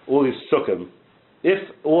 all these Sukkim, if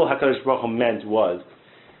all HaKadosh Baruch Hu meant was,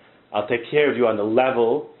 I'll take care of you on the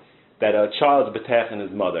level that a child's B'tech in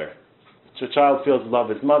his mother. So a child feels love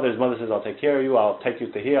his mother says, I'll take care of you, I'll take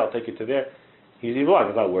you to here, I'll take you to there. He's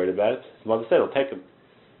not worried about it. His mother said, I'll take him.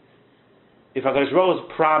 If HaKadosh Baruch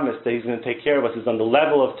Hu's promise that he's going to take care of us is on the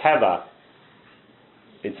level of Teva,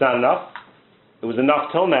 it's not enough. It was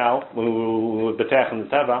enough till now, when we were B'tech in the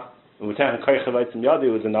Teva, when we were B'tech in Koychavayt and Yadi, it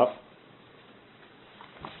was enough.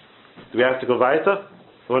 Do we have to go weiter,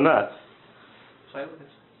 or not?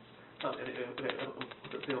 What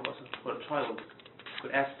a child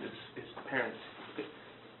could ask his parents,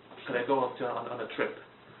 could I go on a trip?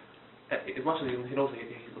 As much as he knows he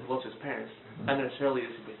loves his parents, not necessarily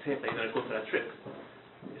is he going to go for that trip.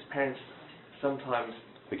 His parents sometimes...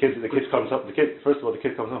 The kid comes up, first of all, the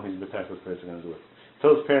kid comes up, he's betach, his parents are going to do it.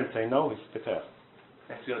 Till his parents say no, he's betach.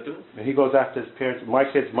 He's going to do it? And he goes after his parents. My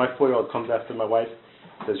 4-year-old comes after my wife,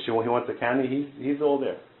 says he wants a candy, he's all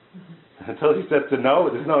there. Until he says the no,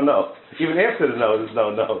 there's no no. Even after the no, there's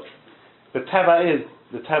no no. The teva is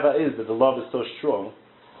that the love is so strong.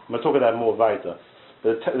 I'm going to talk about that more weiter.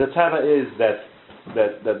 The teva is that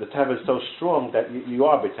the teva is so strong that you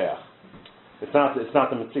are betach. It's not the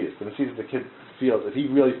Metzias. The Metzias, the kid feels, if he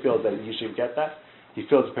really feels that he should get that, he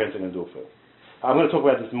feels the parents are going to do it for him. I'm going to talk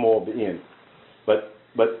about this more in. But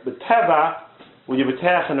the teva, when you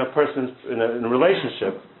betach in a person in a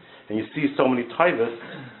relationship, and you see so many tevas,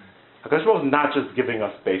 HaKadosh Baruch Hu is not just giving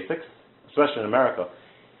us basics, especially in America.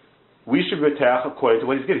 We should betach according to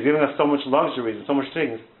what He's giving. He's giving us so much luxuries and so much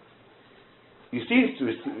things. You see,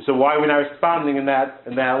 so why are we not responding in that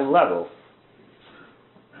level?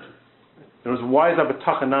 In other words, why is our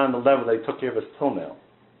betachon not on the level that He took care of us till now?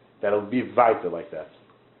 That it'll be vital like that.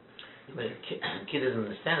 But a kid doesn't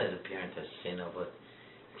understand that the parent has to say no, but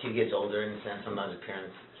the kid gets older and sometimes the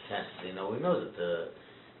parent has to say no. He knows that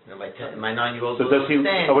You know, my 9-year-old So does he?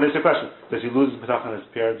 understand. Oh, what is the question? Does he lose Bitochon in his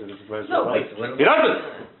parents? No, but He doesn't.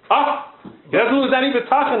 Oh, he doesn't lose any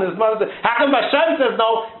Bitochon in his mother. How come Hashem says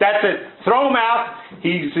no? That's it. Throw him out.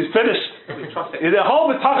 He's finished. The whole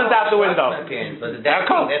Bitochon's out the window. But that's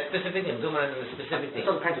specific thing. Doing it in a specific thing.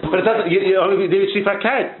 But it doesn't.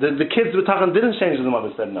 The kids Bitochon didn't change. The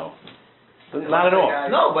mother said no. Not at all.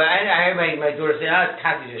 No, but I heard my daughter say,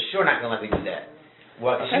 Tati, you're sure not going to let me do that.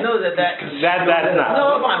 Well, she knows that. That's not.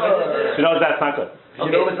 No, come on. She knows that's not good.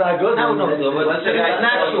 Okay. You know it's not good? No, but the guy's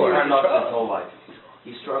not sure. His whole life.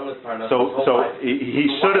 He's strong with Parnassus his whole So life. he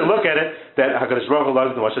shouldn't look at it that HaKadosh Baruch Hu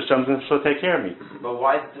loves him. Hashem's going to take care of me. But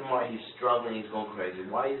why tomorrow he's struggling, he's going crazy?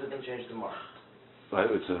 Why is it going to change tomorrow? Well,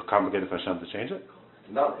 it's complicated for Hashem to change it.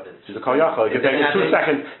 No, but it's... She's a Kol Yachol. You can take it in 2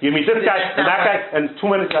 seconds. You meet this guy and that guy, and 2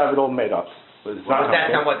 minutes you have it all made up. But it's not that's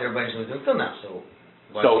not what the Rebbe was doing till now. So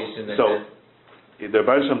the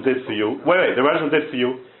Rebbe did for you. Wait. The Rebbe did for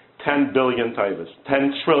you 10 billion taivas,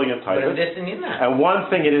 10 trillion taivas, and one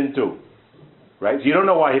thing he didn't do. Right? So you don't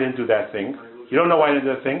know why he didn't do that thing. You don't know why he didn't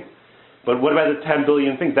do that thing. But what about the 10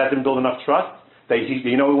 billion things? That didn't build enough trust. That he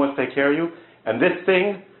wants to take care of you. And this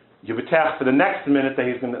thing, you betach for the next minute that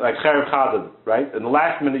he's going to, like Cherev Chadad, right? In the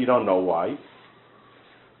last minute, you don't know why.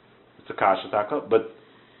 It's a kasha taka. But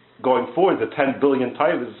going forward, the 10 billion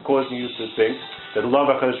taivas is causing you to think that the love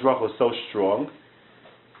of HaKadosh Baruch Hu is so strong.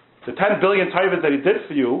 The 10 billion taivas that he did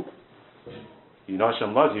for you, you know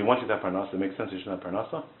Hashem loves you. He wants you to have parnasa. It makes sense you should have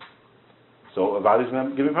parnasa. So Avadi's going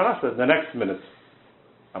to give you parnasa. In the next minute,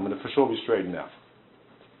 I'm going to for sure be straightened out.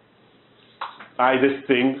 This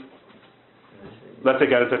thing, let's say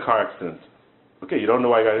get into a car accident. Okay, you don't know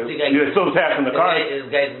why you're still attached in the car.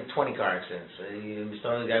 The guy's in 20 car accidents.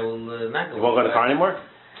 The guy will not go. You won't go in the car anymore?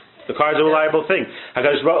 The car is a reliable thing.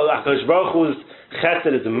 HaKadosh Baruch Hu's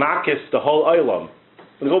chesed is makif the whole olam.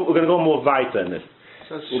 We're going to go more weiter in this.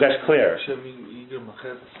 We'll get clear.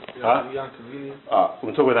 Huh? We're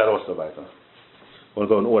going to talk about that also weiter. We're going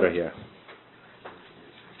to go in order here.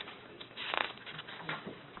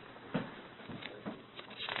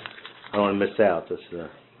 I don't want to miss out. This,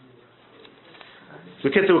 So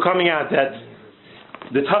kids were coming out that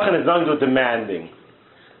the Tachan is nothing to do with demanding.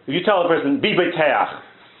 If you tell a person, be beteach,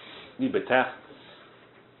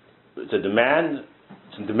 it's a demand.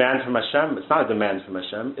 It's a demand from Hashem. It's not a demand from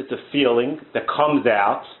Hashem. It's a feeling that comes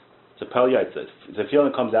out. It's a pelya. It's a feeling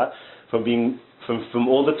that comes out from being from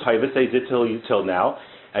all the taivas they did till now,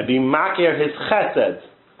 and being makir his chesed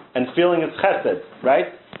and feeling his chesed. Right?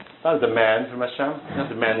 It's not a demand from Hashem. It's not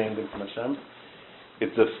demanding anything from Hashem.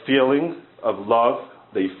 It's a feeling of love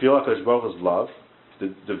that you feel like HaKadosh Baruch Hu's love. To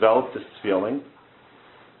develop this feeling,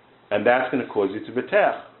 and that's going to cause you to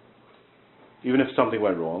betech. Even if something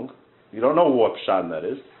went wrong, you don't know what pshat that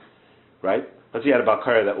is, right? Let's say you had a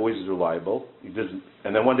Bakara that always is reliable, and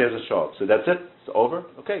then one day there's a show up. So that's it, it's over.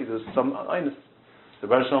 Okay, there's some aynus. The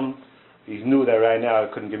Baruch Shalom, he knew that right now I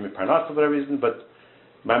couldn't give me parnas for whatever reason, but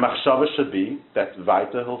my machshava should be that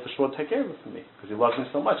Vaita, he'll for sure take care of it for me, because he loves me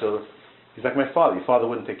so much. He's like my father. Your father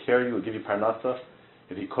wouldn't take care of you, would give you parnasa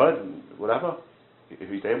if he could, whatever, if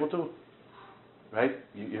he's able to, right?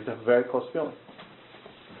 You have to have a very close feeling.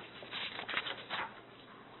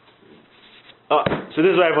 So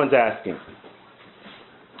this is what everyone's asking.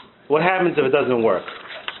 What happens if it doesn't work?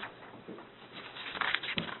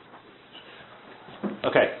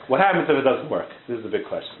 Okay, what happens if it doesn't work? This is the big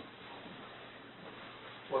question.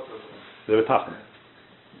 What doesn't work? The Bitochon.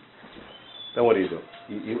 Then what do?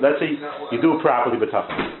 Let's say you do it properly,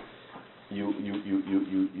 Bitochon.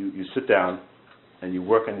 You sit down and you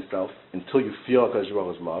work on yourself until you feel like HaKadosh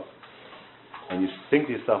Baruch Hu's love, and you think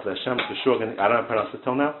to yourself that Hashem is for sure going to, I don't have pronounced it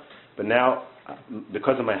till now, but now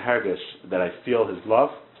because of my hergish that I feel His love,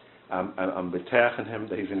 I'm beteach in Him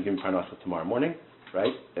that He's going to give me parnasa tomorrow morning,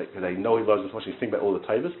 right? Because I know He loves me so much. You think about all the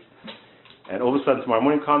taivas, and all of a sudden tomorrow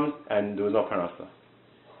morning comes and there was no parnasa.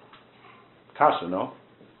 Kasha, no?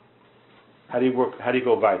 How do you work? How do you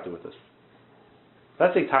go weiter with this?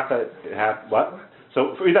 Let's say taka what?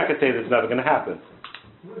 So for either I could say that it's never going to happen.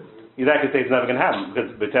 Either I could say it's never going to happen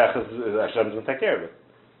because beteach Hashem is going to take care of it.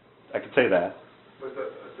 I could say that. But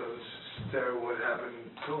that doesn't tell what happened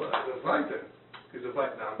to the fighter. He's a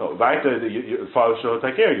fight now. No, weiter, your father should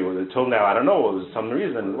take care of you. Until now, I don't know, it was some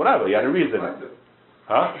reason, whatever, you had a reason.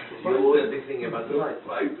 Huh? You're always thinking about the light.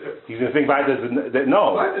 He's going to think weiter,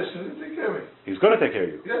 no. Fighter shouldn't take care of me. He's going to take care of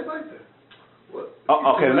you. Yeah, fighter. What?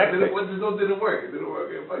 Okay, the next thing. What didn't work? It didn't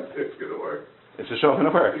work. It's going to work. It's for sure going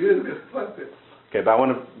to work. It is going to work. Okay, but I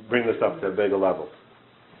want to bring this up to a bigger level.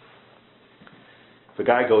 If a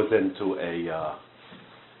guy goes into a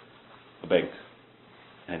bank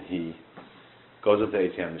and he goes up to the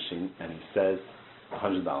ATM machine and he says,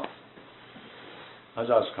 $100.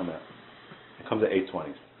 $100 come out. It comes at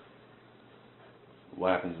 8/20s.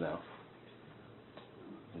 What happens now?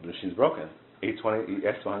 The machine's broken. 8/20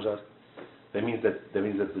 extra $100. That means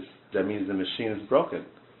the machine is broken.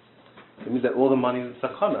 It means that all the money is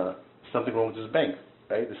sakana. Something wrong with this bank,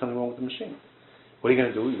 right? There's something wrong with the machine. What are you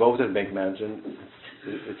going to do? You go over to the bank manager, and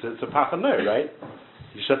it's a pachaner, right?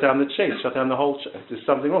 You shut down the chase, shut down the whole. There's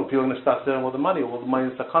something wrong. People are going to start stealing all the money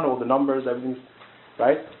is sakana, all the numbers, everything's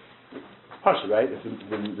right. Partial, right? If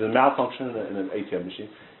there's a malfunction in an ATM machine,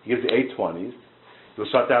 he gives you 8/20s. You'll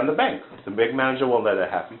shut down the bank. The bank manager won't let it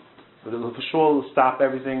happen. But for sure, will stop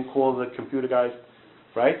everything. Call the computer guys,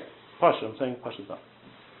 right? Partial. I'm saying partial stuff.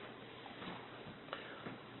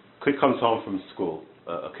 Kid comes home from school.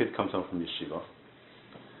 A kid comes home from yeshiva,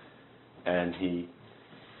 and he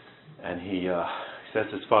says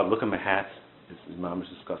to his father, "Look at my hat. His mom is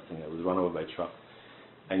disgusting. It was run over by a truck.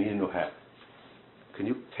 I need a new hat. Can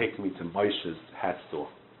you take me to Moshe's hat store?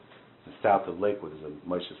 In south of Lakewood, there's a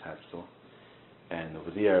Moshe's hat store, and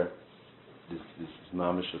over there, there's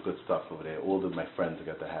mamish good stuff over there. All of my friends have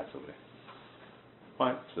got their hats over there."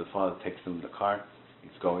 Fine. So the father takes him in the car.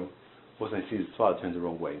 He's going. All of a sudden, he sees his father turns the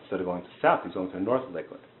wrong way. Instead of going to south, he's going to the north of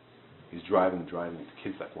Lakewood. He's driving. The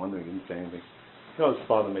kid's like wondering. He didn't say anything. His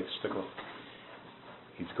father makes a shtickle.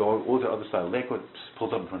 He's going all to the other side of Lakewood.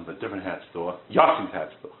 Pulls up in front of a different hat store. Yossi's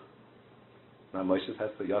hat store. Not Moshe's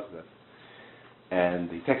hat store. Yossi's hat store.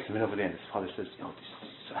 And he takes him in over there, and his father says,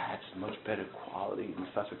 "This hat's much better quality." And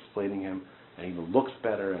he starts explaining him, and it even looks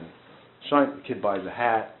better. And shine. The kid buys a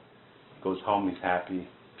hat. Goes home. He's happy.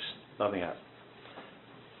 Nothing happens.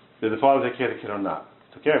 Did the father take care of the kid or not?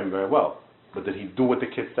 Took care of him very well. But did he do what the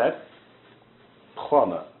kid said?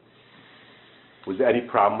 Chana. Was there any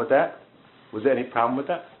problem with that? Was there any problem with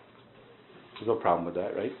that? There's no problem with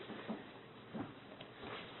that, right?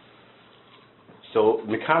 So,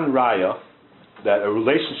 Mikan Raya, that a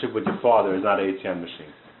relationship with your father is not an ATM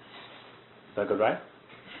machine. Is that good, right?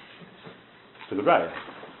 It's a good raya.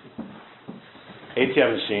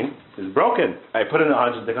 ATM machine is broken. I put in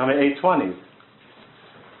 100, they come in 8/20s.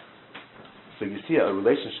 So you see, a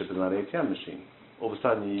relationship is not an ATM machine. All of a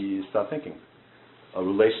sudden, you start thinking, a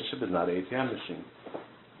relationship is not an ATM machine.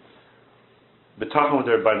 Bitochon with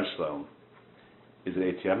the Rebbeinu Shalom, is it an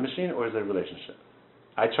ATM machine or is it a relationship?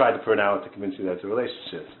 I tried for an hour to convince you that it's a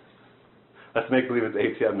relationship. Let's make believe it's an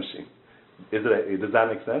ATM machine. Does that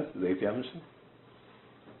make sense? Is it an ATM machine?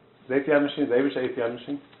 Is it an ATM machine? Is it an ATM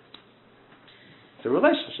machine? It's a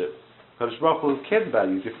relationship. Kadosh Baruch Hu cares about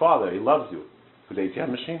you. He's your father. He loves you. Is it an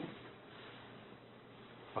ATM machine?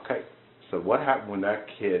 Okay, so what happened when that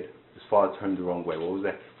kid, his father turned the wrong way? What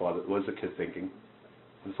was the kid thinking?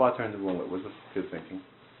 When the father turned the wrong way, what was the kid thinking?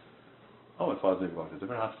 Oh, my father's maybe going to a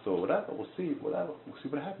different hospital, whatever, we'll see what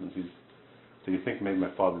happens. So you think maybe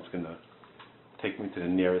my father's going to take me to the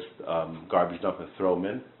nearest garbage dump and throw him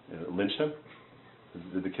in and lynch him?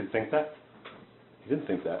 Did the kid think that? He didn't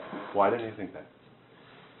think that. Why didn't he think that?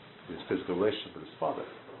 His physical relationship with his father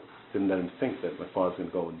didn't let him think that my father's going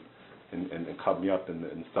to go and cut me up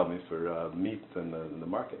and sell me for meat in the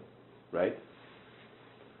market, right?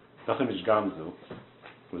 Nachum Ish Gamzu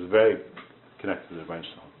was very connected to the Rebbeinu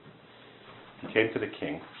Shalom. He came to the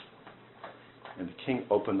king, and the king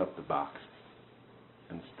opened up the box.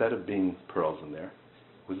 And instead of being pearls in there,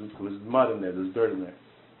 was mud in there, there's dirt in there.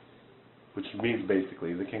 Which means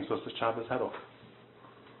basically the king's supposed to chop his head off.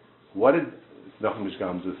 What did Nachum Ish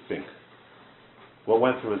Gamzu think? What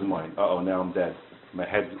went through his mind? Uh-oh, now I'm dead. My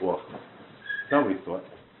head's off. That's not what he thought.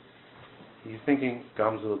 He's thinking,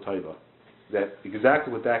 Gamzu Taiva. That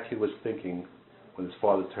exactly what that kid was thinking when his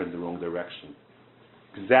father turned the wrong direction.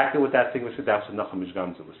 Exactly what that thing was, that's what Nachum Ish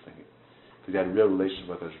Gamzu was thinking. Because he had a real relationship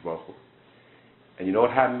with Kadosh Baruch Hu. And you know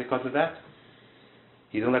what happened because of that?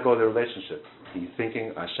 He didn't let go of the relationship. He's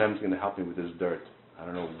thinking, Hashem's going to help me with this dirt. I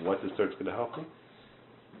don't know what this dirt's going to help me.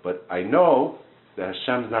 But I know that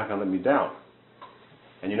Hashem's not going to let me down.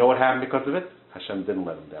 And you know what happened because of it? Hashem didn't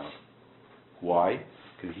let him down. Why?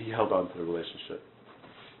 Because he held on to the relationship.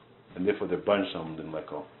 And therefore the Rebbeinu Shalom didn't let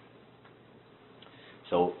go.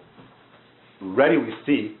 So, already we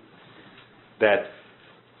see that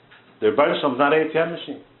the Rebbeinu Shalom is not an ATM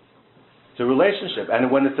machine. It's a relationship. And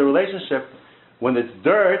when it's a relationship, when it's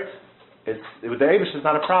dirt, with the Eibush it's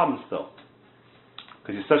not a problem still.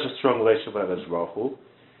 Because you're such a strong relationship with Kadosh Baruch Hu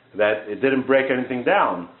that it didn't break anything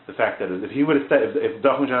down. The fact that if he would have said, if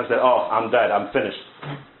Bitochon said, "Oh, I'm dead, I'm finished,"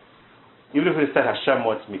 even if he said Hashem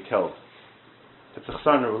wants me killed, it's a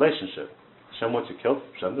son in a relationship. Hashem wants you killed.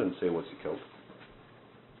 Hashem didn't say wants you killed.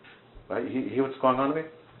 Right? You hear what's going on to me?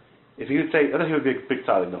 If he would say, I thought he would be a big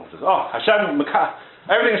tzaddik. No, he says, "Oh, Hashem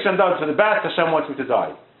Everything Hashem does for the best, Hashem wants me to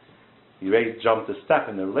die. He already jumped a step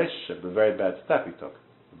in the relationship, a very bad step he took.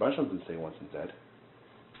 The Rebbe didn't say he wants him dead.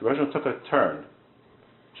 The Rebbe took a turn.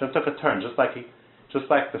 Hashem took a turn, just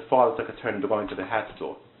like the father took a turn into going to the hat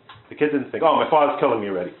store. The kid didn't think, oh, my father's killing me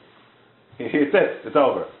already. It's it. It's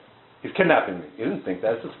over. He's kidnapping me. He didn't think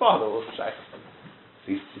that. It's his father.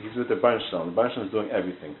 He's with the Bitochon. The Bitochon is doing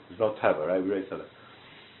everything. There's no teva, right? We already said it.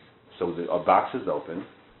 So our box is open.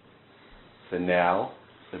 So now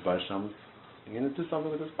the Bitochon is going to do something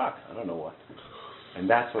with his box. I don't know what. And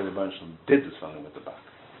that's why the Bitochon did do something with the box.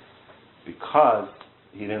 Because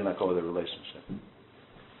he didn't let go of the relationship.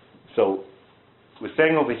 So we're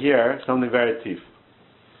saying over here something very deep.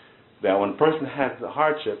 That when a person has the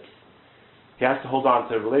hardships, he has to hold on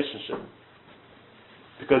to the relationship.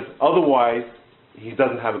 Because otherwise, he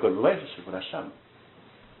doesn't have a good relationship with Hashem.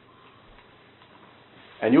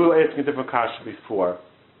 And you were asking a different question before,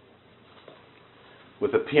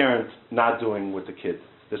 with a parent not doing with the kid.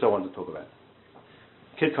 This I wanted to talk about.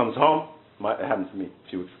 Kid comes home, it happened to me a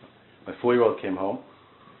few weeks ago. My 4-year-old came home,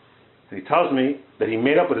 and he tells me that he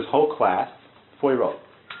made up with his whole class, 4-year-old,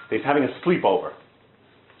 that he's having a sleepover.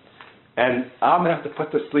 And I'm going to have to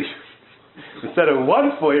put to sleep. Instead of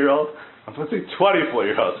one 4-year-old, I'm putting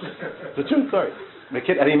 24-year-olds. It's a true story. The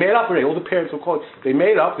kid, and he made up already. All the parents were called. They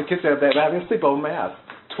made up. The kids said they're having a sleepover in my house.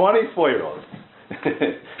 24-year-olds.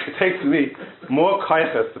 It takes me more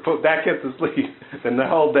kaiches to put that kid to sleep than the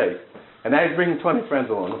whole day. And now he's bringing 20 friends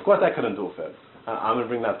along. Of course, I couldn't do it for him. I'm going to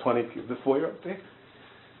bring that 20 kids, the 4-year-old thing.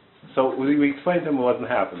 So we explained to him it wasn't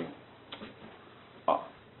happening.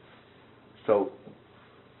 So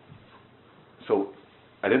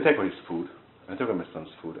I didn't take away his food. I took away my son's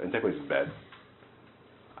food. I didn't take away his bed.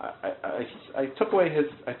 I took away his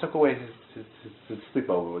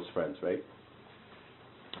sleepover with his friends, right?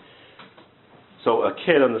 So a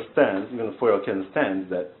kid understands, even a 4-year-old kid understands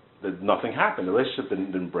that nothing happened. The relationship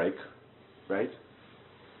didn't break, right?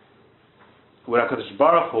 With HaKadosh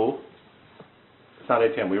Baruch Hu, it's not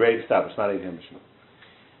ATM. We already established, it's not ATM machine.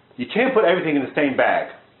 You can't put everything in the same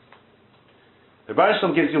bag. The Baruch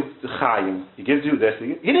Shalom gives you the Chaim. He gives you this. He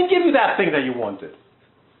didn't give you that thing that you wanted.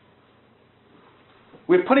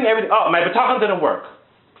 We're putting everything. Oh, my Bitochon didn't work.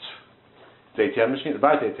 It's ATM machine. It's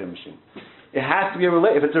not ATM machine. It has to be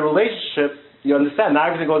if it's a relationship. You understand? Not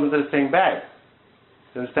everything goes into the same bag.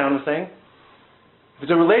 You understand what I'm saying? If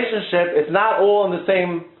it's a relationship, it's not all in the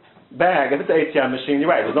same bag. If it's an ATM machine, you're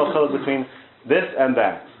right. There's no color between this and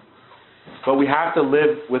that. But we have to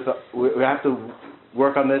live with. We have to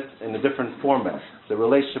work on this in a different format. The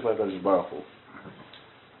relationship with HaKadosh Baruch Hu.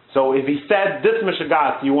 So if he said this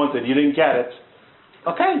Mishagat you wanted, you didn't get it,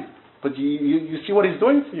 okay. But you see what he's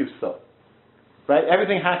doing for you still. Right?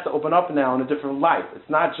 Everything has to open up now in a different light. It's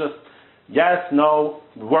not just yes, no,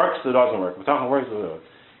 works, it doesn't work. We're talking works, it doesn't work.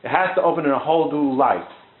 It has to open in a whole new light.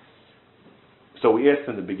 So we asked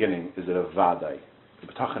in the beginning, is it a Vadai? The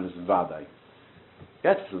Bitochon is a Vadai.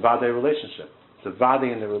 Yes, it's a Vadai relationship. It's a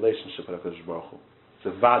Vadai in the relationship with HaKadosh Baruch Hu.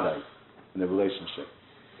 It's a Vadai in the relationship.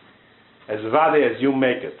 As Vadai as you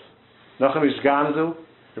make it. Nachem Ish Ganzu,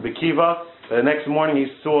 Rabbi Kiva, the next morning he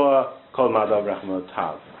saw Kol Madav Rachman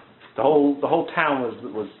Tav. The whole town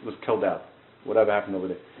was killed out. Whatever happened over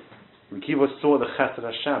there. Rabbi Kiva saw the Chesed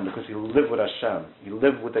Hashem because he lived with Hashem. He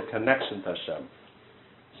lived with the connection to Hashem.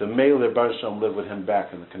 So Meil the Baruch Shalom lived with him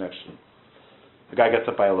back in the connection. The guy gets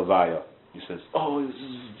up by a Levaya. He says, oh,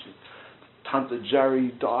 Tante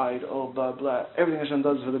Jerry died, oh, blah, blah. Everything Hashem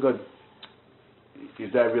does is for the good.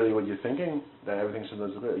 Is that really what you're thinking? That everything Hashem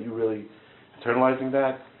does is for the good? Are you really internalizing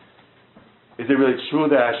that? Is it really true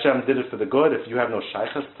that Hashem did it for the good if you have no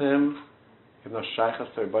shaychus to Him? You have no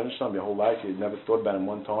shaychus to Rebbeinu Shalom your whole life, you never thought about Him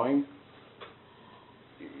one time?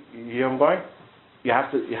 You hear where I'm going?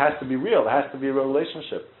 It has to be real. It has to be a real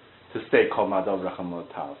relationship to stay Kol Madav Racham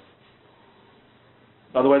Tav.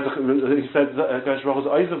 Otherwise, he said, HaKadosh Baruch Hu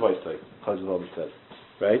is Oizevaisai, HaKadosh Baruch Hu says,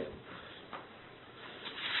 right?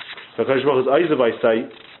 So HaKadosh Baruch Hu is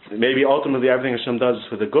Oizevaisai. Maybe ultimately everything Hashem does is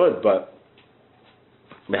for the good, but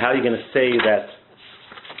how are you going to say that?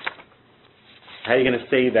 How are you going to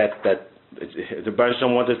say that the Baruch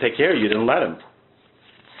Hashem wanted to take care of you, you didn't let him?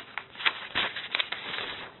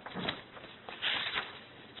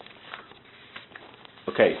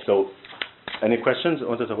 Okay, so any questions? I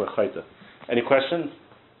want to talk about Chayta. Any questions?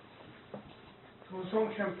 So when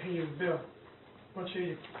someone can't pay his bill, what should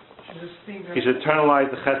you just think that? You should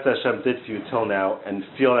internalize the chesed Hashem did for you till now and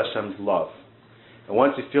feel Hashem's love. And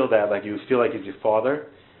once you feel that, like you feel like He's your father,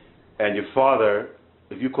 and your father,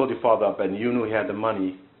 if you called your father up and you knew he had the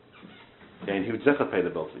money, and he would definitely pay the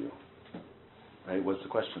bill for you. Right? What's the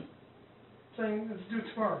question? saying, let's do it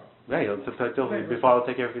tomorrow. Yeah, your father will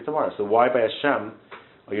take care of you tomorrow. So why by Hashem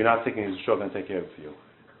are you not thinking He's sure going to take care of you?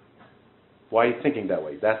 Why are you thinking that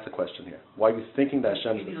way? That's the question here. Why are you thinking that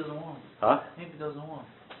Hashem... Maybe he doesn't want. Huh? Maybe he doesn't want.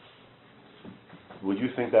 Would you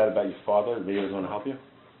think that about your father? Maybe he doesn't want to help you?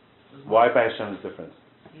 Why by Hashem is different?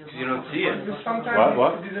 Because you don't see it. Because sometimes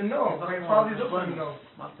What? he didn't know. My father doesn't know.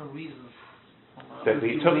 What's the reason? That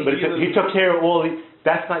he took care of all the...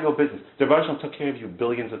 That's not your business. The Rebbe Shalom took care of you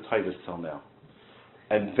billions of titles till now.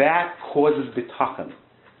 And that causes Bitochon.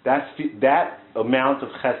 That amount of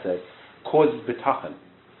chesed causes Bitochon.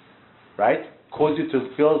 Right? Causes you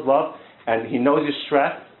to feel His love, and He knows you're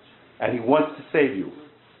stressed, and He wants to save you.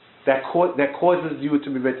 That causes you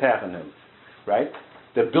to be betach on Him. Right?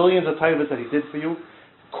 The billions of titles that He did for you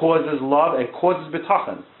causes love and causes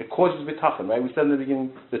Bitochon. It causes Bitochon, right? We said in the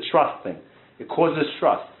beginning, the trust thing. It causes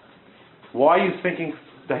trust. Why are you thinking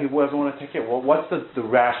that he doesn't want to take care? Well, what's the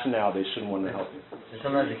rationale they shouldn't want to help you?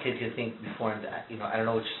 Sometimes a kid can think before, I don't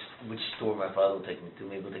know which store my father will take me to.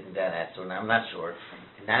 Maybe he'll take me to that store, and I'm not sure.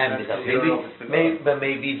 Maybe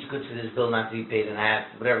it's good for this bill not to be paid in half,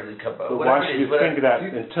 whatever the cup. But why should you think that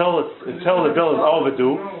until the bill is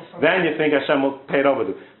overdue, then you think Hashem will pay it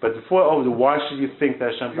overdue? But before overdue, why should you think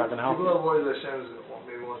that Hashem's not going to help you? People avoid that Hashem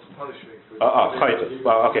maybe wants to punish me. Chaytas.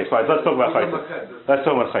 Well, okay, fine. Let's talk about chaytas. Let's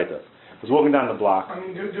talk about chaytas. I was walking down the block. I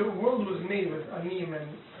mean, the world was made with aniyim and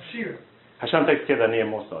shir. Hashem takes care of the aniyim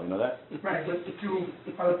also. You know that? Right, but to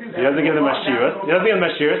other people. He doesn't give them ashiras. He doesn't give them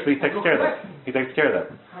ashiras, but He takes care of them. He takes care of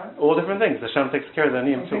them. All different things. Hashem takes care of the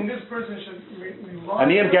aniyim too. I think this person should rely.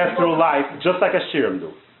 Aniyim get through life just like ashirim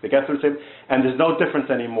do. They get through the same, and there's no difference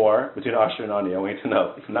anymore between Asher and Ani. I want you to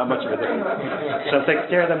know. Not much of a difference. Hashem takes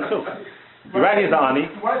care of them too. You're right, he's the Ani.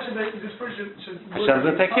 Why should this person should Hashem's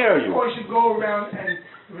going to take care of you. Or should go around and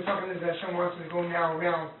we're talking that Hashem wants to go now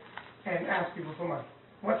around and ask people for money.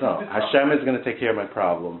 No, Hashem is going to take care of my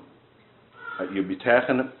problem. You'll be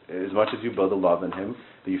taking as much as you build a love in Him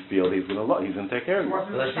that you feel He's going to take care of you. What's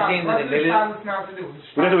the Shabbos now to do?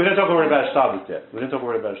 We didn't talk about Shabbos yet. We didn't talk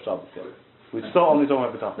about Shabbos yet. We're still only talking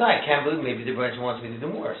about Bitochon. No, I can't believe maybe the branch wants me to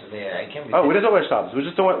do more. So I can't believe. Oh, we didn't talk about Shabbos. We're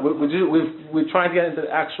just talking. We're trying to get into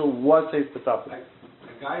the actual what says Bitochon. A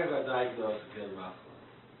guy who got diagnosed with cancer,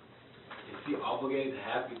 is he obligated to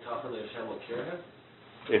have Bitochon that Hashem will cure him?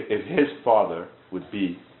 If his father would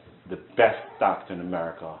be the best doctor in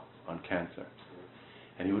America on cancer,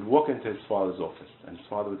 and he would walk into his father's office, and his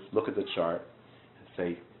father would look at the chart and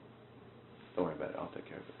say, "Don't worry about it. I'll take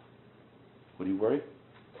care of it." Would he worry?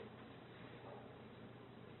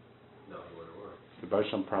 No, he wouldn't worry. The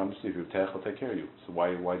Baruch Shem promised you, if you're Tech, he'll take care of you. So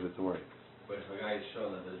why is it to worry? But if a guy is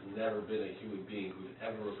shown that there's never been a human being who's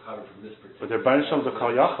ever recovered from this particular... But the Baruch Shem's a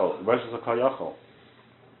Kal Yachol. The Baruch Shem's a Kal Yachol.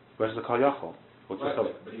 Where's the Kal Yachol? What's Right, the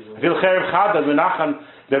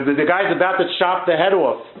but guy's about to chop the head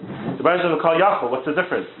off. The Baruch Shem's a Kal Yachol. What's the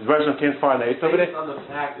difference? The Baruch Shem can't find the eighth over there? based on the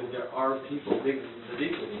fact that there are people, big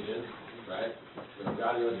Zedekah region, right? Where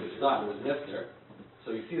God was stop, was Nifter. So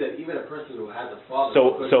you see that even a person who has a father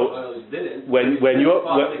who didn't, when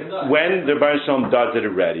the Baruch Shem does it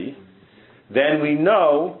already, then we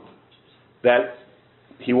know that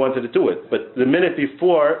he wanted to do it. But the minute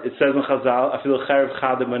before, it says in Chazal, "Afilu cherev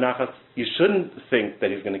chad menachas," you shouldn't think that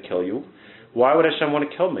he's going to kill you. Why would Hashem want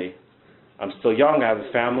to kill me? I'm still young, I have a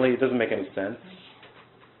family, it doesn't make any sense.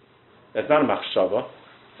 That's not a machshava.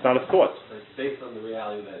 It's not a thought. So it's based on the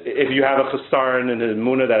reality that... If you have a chesaron and a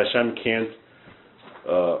emunah that Hashem can't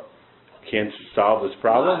solve this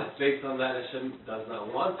problem, it's based on that Hashem does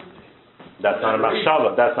not want to. that's not a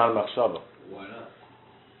machshava. That's not a machshava. Why not?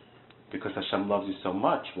 Because Hashem loves you so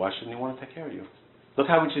much. Why shouldn't He want to take care of you? Look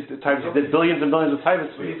how much He did billions and billions of titles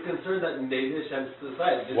for He's you. concerned that maybe Hashem's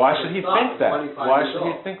decided. Why should He think that? Why should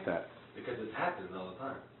He think that? Because it happens all the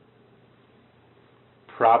time.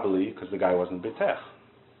 Probably because the guy wasn't B'tech.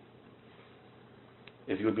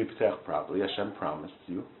 If you would be B'tech properly, Hashem promised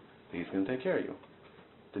you that He's going to take care of you.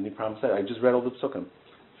 Didn't He promise that? I just read all the psukim.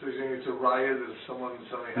 So you're saying it's a raya that somebody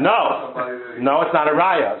No, it's not a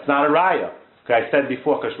raya. It's not a raya. Okay, I said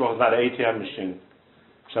before, because Shmuel is not an ATM machine.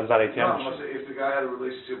 Hashem's not an ATM machine. If the guy had a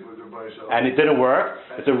relationship with the Baruch Shem And it didn't work,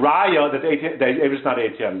 it's a raya that it's not an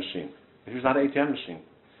ATM machine. It's not an ATM machine.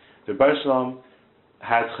 The Baruch Shem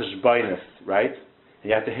has cheshbainis, right? And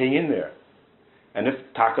you have to hang in there. And if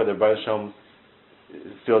Taka, the Baruch Shem,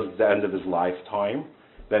 feels the end of his lifetime,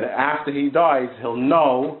 then after he dies, he'll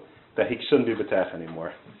know that he shouldn't be B'tech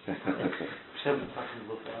anymore.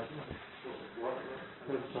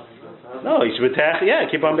 No, he should B'tech,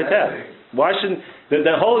 keep on B'tech. Why shouldn't,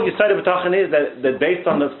 the whole side of B'tachin is that based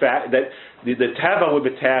on the fact that the Teva with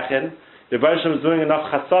B'tachin, the Baruch Shem is doing enough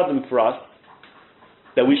chasadim for us,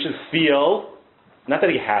 that we should feel, not that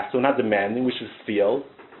he has to, not demanding, we should feel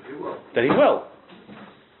that he will.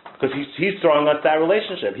 Because he's throwing us that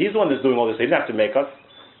relationship. He's the one that's doing all this. He didn't have to make us.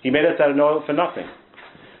 He made us out of no for nothing.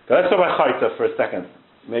 So let's talk about Chayta for a second.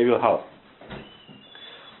 Maybe it'll help.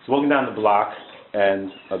 He's walking down the block,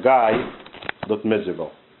 and a guy looked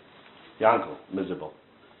miserable. Yankel, miserable.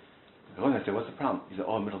 I said, what's the problem? He said,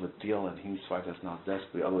 in the middle of a deal, and he needs $5,000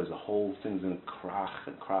 desperately. Otherwise, the whole thing's going to krach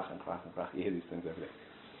and krach and krach and krach. You hear these things every day.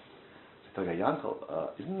 So I said,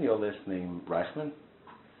 Yankel, isn't your last name Reichman?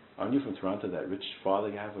 Aren't you from Toronto, that rich father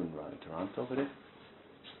you have in Toronto over there?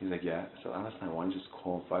 He's like, yeah. So I understand, why don't you just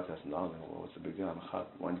call him $5,000? Well, what's the big deal? Why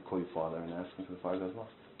don't you call your father and ask him for the $5,000?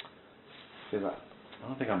 He said, I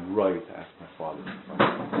don't think I'm right to ask my father.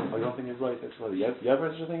 Oh, you don't think you're right to ask your father? You ever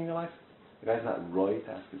heard such a thing in your life? The guy's not right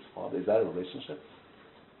to ask his father. Is that a relationship?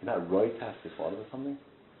 You're not right to ask your father for something?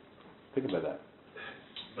 Think about that.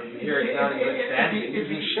 But you hear it sounding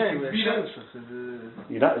good standing.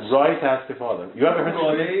 You're not right to ask your father. You ever heard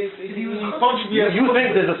of You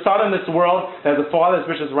think there's a son in this world that has a father as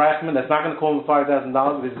rich as Reichman that's not going to call him $5,000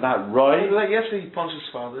 because he's not right? Like yesterday he punched his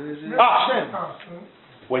father.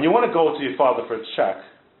 When you want to go to your father for a check,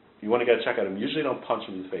 you want to get a check out of him, usually don't punch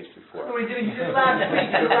him in the face before. No, he did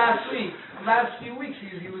last week. Last few weeks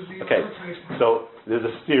he was okay, so there's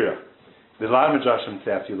a stira. There's a lot of Midrashim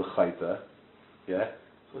say after you l'chayta, yeah?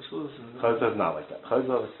 Chazal is not like that.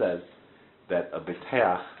 Chazal says that a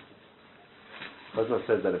beteach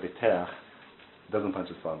doesn't punch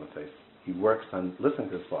his father in the face. He works on listening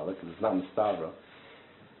to his father, because it's not in the stavra,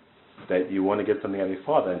 that you want to get something out of your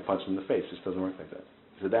father and punch him in the face. It just doesn't work like that.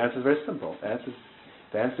 So the answer is very simple. The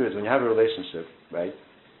answer is when you have a relationship, right?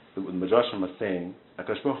 The Midrashim are saying,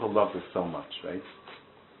 HaKadosh Baruch Hu loves us so much, right?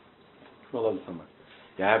 He loves us so much.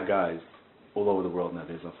 You have guys all over the world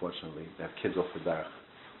nowadays, unfortunately, they have kids off the derech.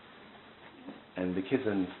 And the kid's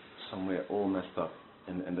in somewhere all messed up.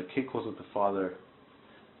 And the kid calls with the father,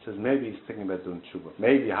 says maybe he's thinking about doing tshuva.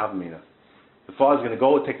 Maybe Havmina. The father's going to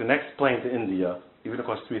go take the next plane to India, even if it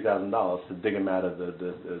costs $3,000, to dig him out of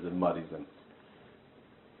the mud he's in.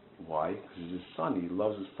 Why? Because he's his son. He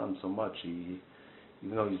loves his son so much. Even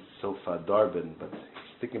though he's so fadarbin, but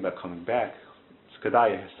he's thinking about coming back. It's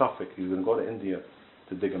Kedai, Suffolk. He's going to go to India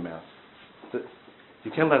to dig him out.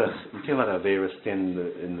 You can't let a Avera stand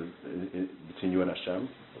between you and Hashem.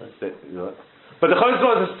 But the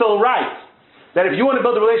Chazal is still right. That if you want to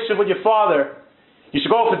build a relationship with your father, you should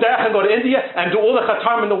go off the derech and go to India and do all the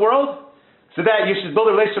chatam in the world. So that you should build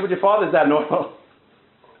a relationship with your father. Is that normal?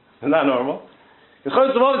 Is that normal? The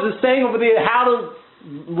Chazal is saying over there how to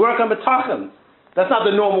work on Bitochon. That's not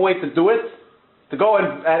the normal way to do it. To go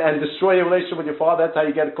and destroy your relationship with your father. That's how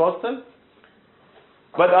you get close to him.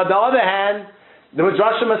 But on the other hand, the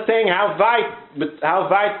Midrashim are saying how weit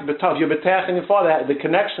you're betech and your father, the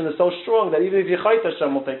connection is so strong that even if you chayt,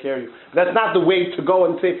 Hashem will take care of you. That's not the way to go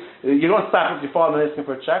and say, you don't stop with your father and asking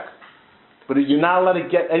for a check, but you're not allowed to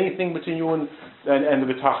get anything between you and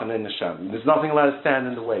the Bitochon and Hashem. There's nothing allowed to stand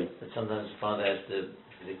in the way. But sometimes the father has to,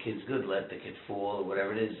 if the kid's good, let the kid fall or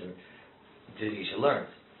whatever it is, and he should learn.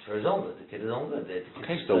 It's for his own good. The kid is own good.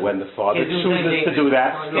 Okay, so when the father chooses to do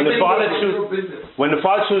that, when the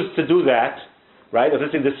father chooses to do that, right? If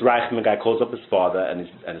let's say this Reichman guy calls up his father and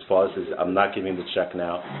his father says, I'm not giving the check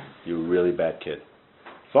now, you're a really bad kid.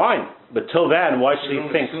 Fine. But till then, why should he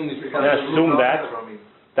think? Assume that.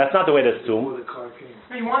 That's not the way to assume.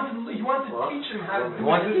 You want to teach him how to do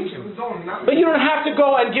it. But you don't have to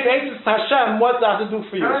go and give answers to Hashem what does it do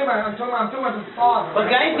for you. I'm talking about his father.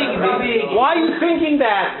 But guys think why are you thinking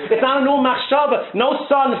that? It's not a normal machshava. No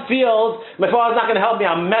son feels, my father's not going to help me,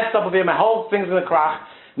 I'm messed up with him, my whole thing's going to crack.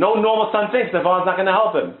 No normal son thinks the father's not going to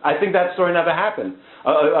help him. I think that story never happened.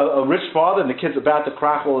 A rich father and the kid's about to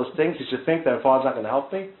crack all his things, he should think that the father's not going to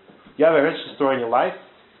help me. You have a rich story in your life?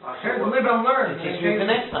 Live and learn. The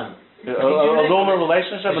next time. A normal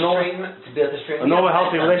relationship, a normal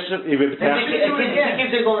healthy relationship. The kids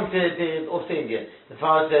are going to off to India. The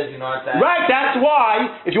father says, right, that's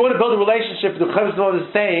why, if you want to build a relationship, the Chazal is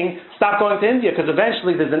saying, stop going to India, because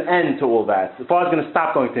eventually there's an end to all that. The father's going to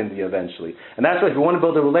stop going to India eventually. And that's why if you want to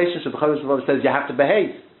build a relationship, the Chazal says you have to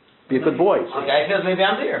behave. Be a good boy. The guy feels maybe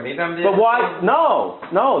I'm there. But why? No,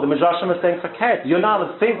 the Midrashim is saying chaket. You're not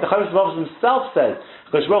a thing. The Chazal himself says,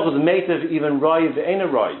 because Baruch is mative even roi v'eina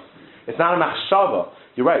roi. It's not a machshava.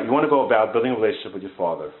 You're right. You want to go about building a relationship with your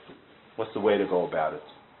father. What's the way to go about it?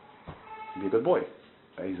 Be a good boy.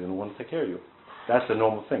 He's going to want to take care of you. That's the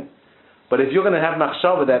normal thing. But if you're going to have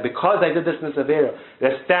machshava that because I did this in this avera,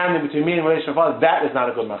 they're standing between me and my relationship with father, that is not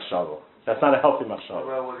a good machshava. That's not a healthy machshava.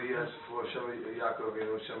 Well, what he asked for, Yaakov,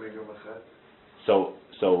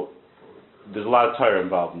 So there's a lot of Torah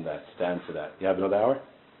involved in that, to answer that. You have another hour?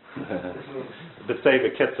 But say the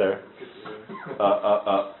kitzer,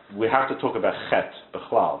 we have to talk about chet,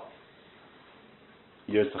 bechlal.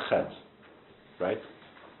 Years to chet, right?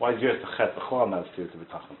 Why is years to chet, bechlal, not steer to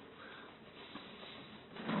Bitochon?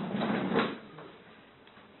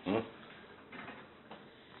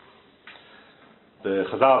 The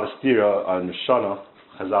Chazal Vestira on Rosh Hashanah,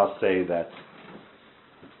 Chazal say that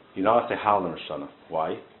you know how to say hal in Rosh Hashanah.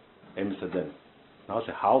 Why? Emes Adin. Now I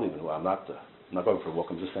say hal even. Well, I'm not going for a walk.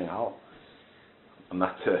 I'm just saying hal. I'm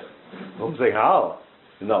saying hal.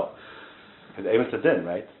 No. It's Emes Adin,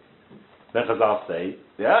 right? Then Chazal say,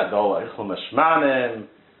 yeah, no, Eichel Meshmanim,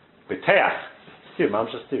 Beteach. Stir,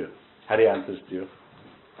 Mamsha Stir. How do you answer Stir?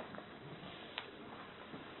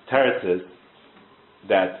 Teretz is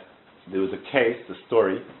that there was a case, the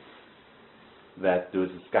story, that there was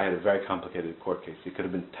this guy had a very complicated court case. He could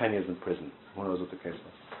have been 10 years in prison. Who knows what the case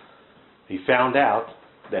was? He found out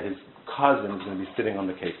that his cousin was going to be sitting on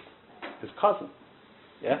the case. His cousin.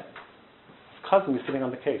 Yeah? His cousin was sitting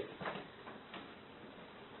on the case.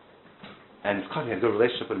 And his cousin had a good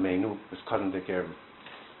relationship with him, and he knew his cousin took care of him.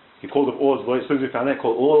 He called up all his lawyers. As soon as he found out, he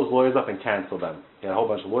called all his lawyers up and canceled them. He had a whole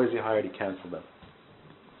bunch of lawyers he hired, he canceled them.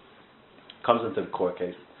 Comes into the court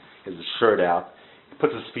case, he has his shirt out, he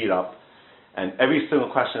puts his feet up, and every single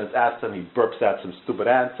question that's asked him, he burps out some stupid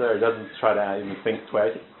answer, he doesn't try to even think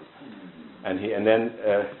twice. And then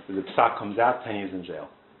the psak comes out, 10 years in jail.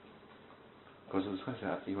 Goes to his cousin,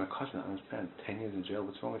 you're my cousin, I don't understand. 10 years in jail,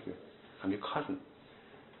 what's wrong with you? I'm your cousin.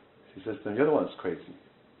 He says, then you're the one that's crazy.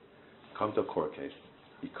 Come to a court case.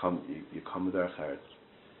 You come with our charts.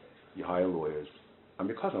 You hire lawyers. I'm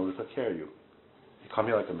your cousin, I will take care of you. You come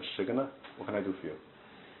here like a mashigana, what can I do for you?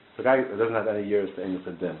 The guy doesn't have any years to Emes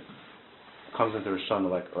Adin. Comes into Rosh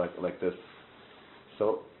Hashanah like this.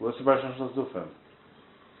 So what's the Rosh Hashanah do for him?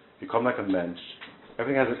 You come like a mensch.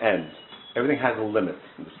 Everything has an end. Everything has a limit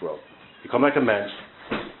in this world. You come like a mensch.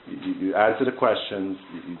 You answer the questions.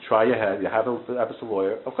 You try your head. You have a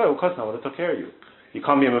lawyer. Okay, of course, I want to take care of you. You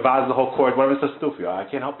come here, mavaz the whole court. What am I supposed to do for you? I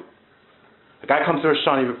can't help you. The guy comes to Rosh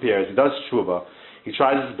Hashanah, he prepares. He does tshuva. He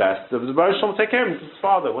tries his best. The Baruch Shalom will take care of him. It's his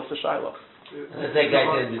father. What's the shiloh? If that guy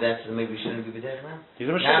didn't do that, so maybe we shouldn't be B'tech now? He's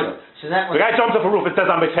a Meshugah. The guy jumps off a roof and says,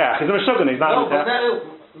 I'm B'tech. He's a Meshugah. He's not a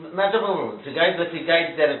B'tech. Not jumping over a roof. The guy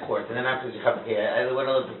did that in court, and then afterwards you have to I went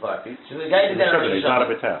a little too far. So the guy did that in Rosh Hashanah. He's not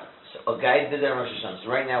a B'tech. So a guy did that in Rosh Hashanah.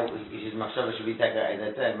 So right now, his machshava should be that guy.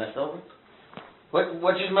 I messed over?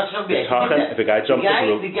 What should his machshava be? If a guy jumps off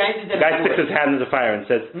a roof, the guy sticks his hand in the fire and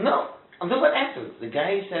says, no. I'm talking about after. The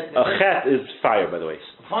guy said... A chet is fire, by the way.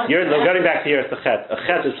 Fine. Getting back to here, it's the chet. A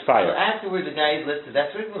chet is fire. So afterwards, the guy is listed.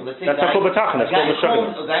 That's what we're doing. That's a Bitochon. That's called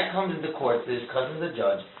Meshugah. A guy comes into court, his cousin's a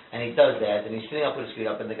judge, and he does that, and he's sitting up with his feet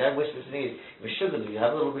up, and the guy whispers to me, Meshugah, you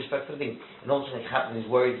have a little respect for the thing. And all of a sudden, it happens, he's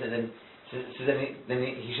worried, and then... So then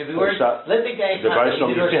he should be worried. Let the guy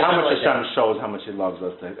come. You see how much Hashem shows how much He loves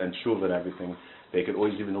us and tshuva and everything. They could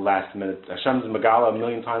always, even the last minute. Hashem's Megala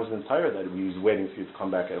 1,000,000 times in the Torah that He was waiting for you to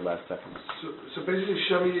come back at the last second. So basically,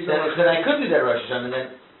 Shemi, you know. Then I could do that Rosh Hashanah, and then.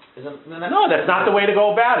 No, that's not the way to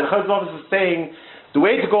go about it. The Chazal is saying the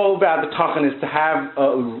way to go about Bitochon is to have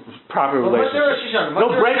a proper relationship.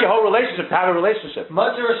 Don't break your whole relationship to have a relationship.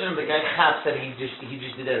 Much Rosh Hashanah, the guy chaps that he just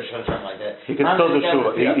did that Rosh Hashanah like that. He could still do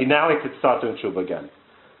tshuva. Now he could start doing tshuva again,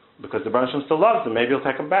 because the Baruch Hashem still loves him. Maybe he'll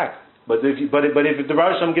take him back. But if the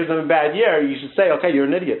Baruch Hashem gives him a bad year, you should say, okay, you're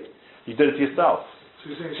an idiot. You did it to yourself. So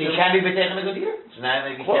you can't be B'tech in a good year. So now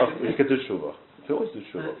you could do tshuva. You can always do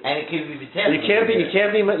tshuva. And it can be B'tech.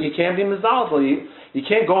 You can't be mizalzel. You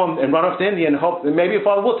can't go and run off to India and hope that maybe your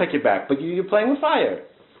father will take you back. But you're playing with fire.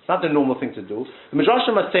 It's not the normal thing to do. The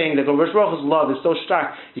Midrashim are saying that the Rosh Baruch Hu's love is so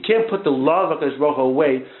stark. You can't put the love of Rosh Baruch Hu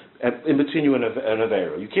away in between you and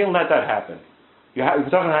Avera. You can't let that happen. The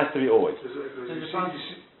Bitochon has to be always.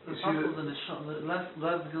 The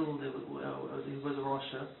last guild he was a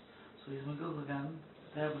Russia, so he's Megil again.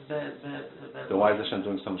 They have a bad. Then why is Hashem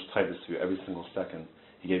doing so much tightness to you every single second?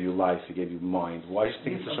 He gave you life, He gave you mind. Why do you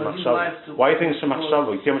think it's a Shemach? Why do you think it's a Shemach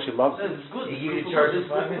Shavu? You see how much He loves you? It's good. He gives you charges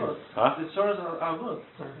 5 minutes. Huh? The stars are good.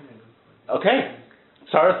 Okay.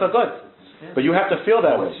 Tzaras are good. Yeah. But you have to feel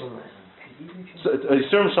that way. So,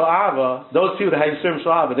 Yisurim Shal Ava, those people that had Yisurim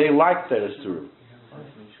Shal Ava, they liked that Yisurim.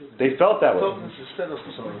 They felt that way.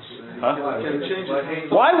 Huh?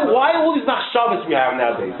 Why all these machshavas we have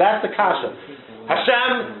nowadays? That's the kasha.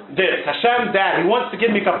 Hashem this, Hashem that. He wants to give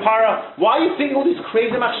me kapara. Why are you thinking all these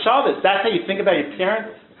crazy machshavas? That's how you think about your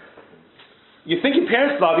parents? You think your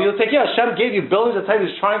parents love you. You'll take, Hashem gave you billions of times.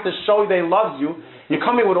 He's trying to show you that He loves you. You're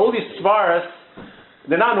coming with all these svaras.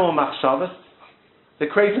 They're not normal machshavas. The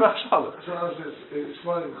crazy machshava. So it's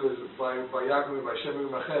funny because by Yaakov and by Shem and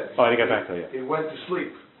Mached, Oh, I didn't get back to it. he went to sleep.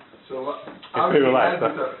 So It's pretty relaxed.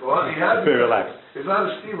 It's pretty relaxed. It's not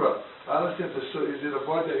a stira. I understand. So is it a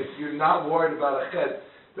point that if you're not worried about a chet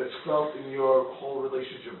that's felt in your whole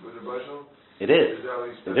relationship with the Bitochon? It is. Is that what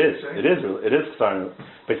he's saying? It is starting.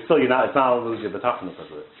 But still, it's not a lose your Bitochon because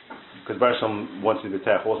of it. Because Bitochon wants you to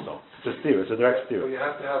tech also. It's a stira. It's a direct stira. But you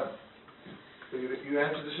have to have. You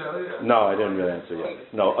answered the Shaila? No, I didn't really answer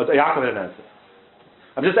yet. No, Yaakov didn't answer.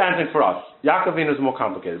 I'm just answering for us. Yaakov Avinu is more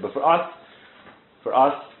complicated, but for us,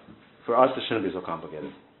 it shouldn't be so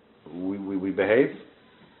complicated. We behave.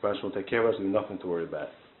 Baruch will take care of us. We have nothing to worry about.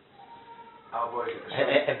 I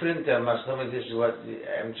put in terms, this is what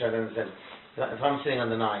I'm trying to understand. If I'm sitting on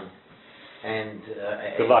the 9, and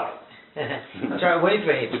good luck. I'm trying waiting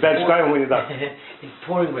for him. You better try when you're done. It's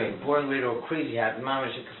pouring rain or crazy hot. Mama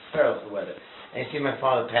should compare the weather. And I see my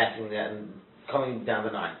father passing that and coming down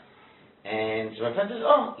the 9. And so my friend says,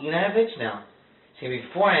 "Oh, you're gonna have itch now." See,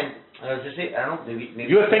 beforehand, I was just saying, I don't know, maybe.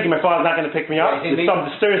 You were thinking my father's not going to pick me up? There's some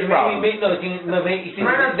serious problem. Then it's like thinking, the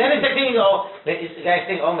guy's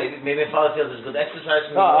thinking, maybe my father feels it's good exercise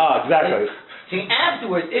for me. Exactly. See,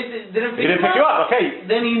 afterwards, if it didn't pick you up, okay.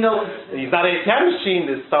 Then he knows. He's not a ATM machine,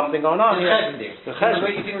 there's something going on.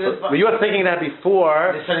 But you were thinking that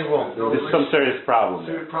before. There's something wrong. There's some serious problem.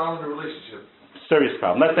 Serious problem in the relationship. Serious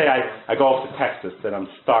problem. Let's say I go off to Texas and I'm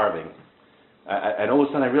starving. And all of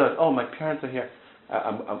a sudden I realize, my parents are here.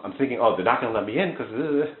 I'm thinking, they're not going to let me in because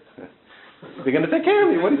they're going to take care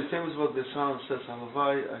of me. The same as what the Psalm says,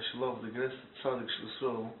 Halavai, I should love the greatest tzaddik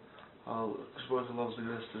sh'l'sro, Kishboaz loves the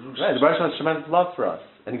greatest Jerusalem. Right, the Baruch has tremendous love for us.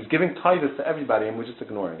 And he's giving tithes to everybody and we're just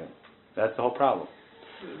ignoring him. That's the whole problem.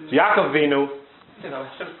 So Yaakov Avinu.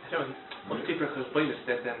 Much deeper cheshbonis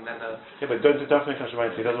than Yeah, but don't think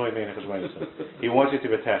cheshbonis. He doesn't want you to be cheshbonis. He wants you to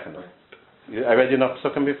be techin. I read you enough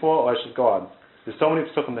psukim before, or I should go on. There's so many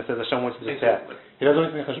psukim that says Hashem wants you to tech. He doesn't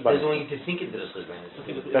want you to be cheshbonis. He doesn't want you to think it is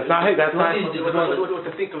cheshbonis. That's not. He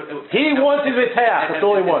wants you to be tech. That's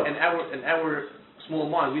all he wants. In our small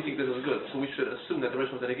mind, we think this is good, so we should assume that the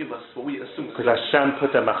rest of that they give us what we assume. Because Hashem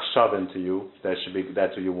put a machshav into you. That's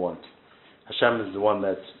what you want. Hashem is the one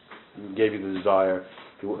that gave you the desire.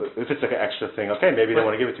 If it's like an extra thing, okay, maybe they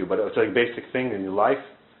want to give it to you, but it's like a basic thing in your life.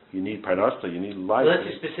 You need parnasa, you need life. Well,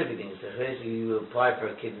 that's a specific thing. So you apply for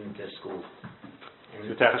a kid into school.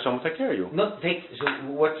 So Hashem will take care of you. So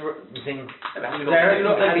what's the thing?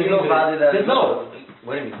 No,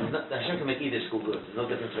 what do you mean? Hashem can make either school good. There's no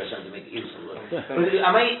difference for Hashem to make either school good. But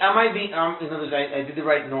am I being, I did the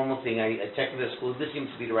right normal thing. I checked the school. This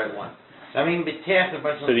seems to be the right one. I mean, so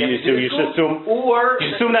you should assume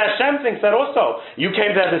that Hashem thinks that also. You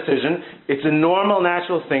came to that decision. It's a normal,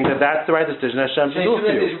 natural thing that's the right decision Hashem should do for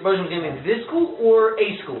you. So person came into this school or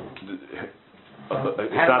a school?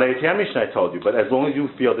 It's not ATM mission, I told you, but as long as you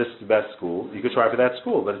feel this is the best school, you could try for that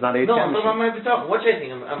school, but it's not ATM mission. No, I'm not talking. What should I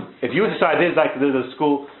think? If you decide this is like the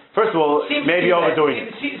school, first of all, maybe overdoing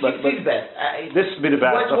it. See the best. This would be the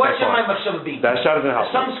best. What should my machshava be? That Hashem is going to help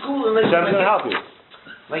you. Some school, unless Hashem is going to help you.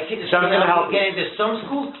 My kid is going to get into some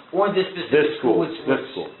school or this specific school.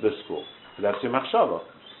 This school. That's your machshava.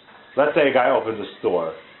 Let's say a guy opens a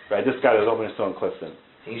store, right? This guy is opening a store in Clifton.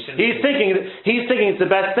 He's thinking it's the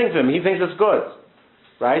best thing for him. He thinks it's good,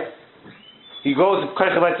 right? He goes to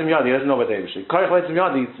Koich Leitzim Yad. He doesn't know about Eibush. Koich Leitzim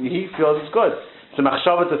Yad. He feels it's good. It's a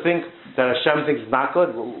machshava to think that Hashem thinks it's not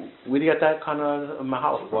good. Where do you get that kind of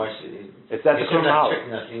mahal? That's a kind of mahal.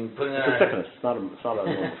 It's a sickness. It's not a normal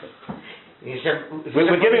thing.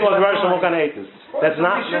 We're giving all the Rosh Hashanah kind of atheists. That's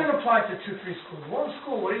not. We shouldn't apply to 2-3 schools. One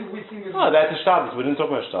school. What do we think is? No, that's a Shabbos. We didn't talk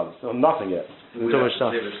about Shabbos. No, nothing yet. We didn't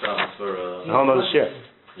talk about Shabbos. For how much this year?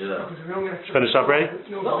 Yeah. Finish up ready?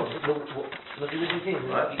 No. What do you think?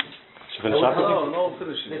 Should finish up? No,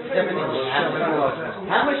 finishing.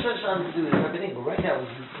 How much Rosh Hashanah to do with everything? But right now, we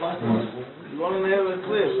apply to one school. You want to have it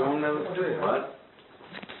clear. You want to have it clear. What?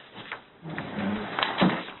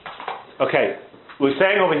 Okay, we're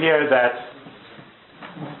saying over here that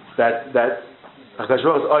Hakadosh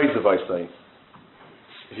Baruch Hu is oiz.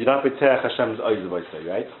 If you're not b'teach, Hashem is oiz,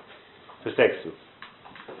 right? Just takes you.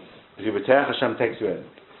 If you b'teach, Hashem takes you in.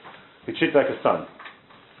 He treats you like a son.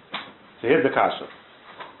 So here's the kasha.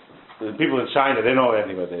 The people in China, they know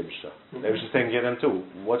anything about the Eibush. The Eibush is taking care of them too.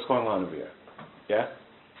 What's going on over here? Yeah?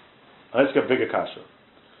 Now let's get a bigger kasha.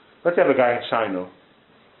 Let's have a guy in China.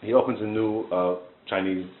 He opens a new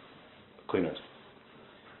Chinese cleaners.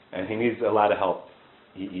 And he needs a lot of help.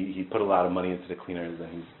 He put a lot of money into the cleaners,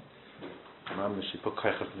 and she put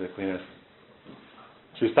koichas into the cleaners.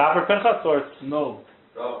 Should we stop for Pinchas or No.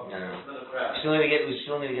 She's only going to get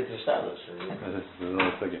to the status. This is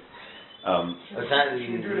another thing. What's that?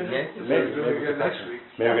 Maybe we next week.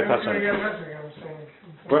 can touch on it.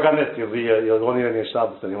 Work on this. You won't need any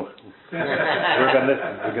Shabbos anymore. Work on this.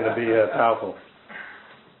 You're going to be powerful.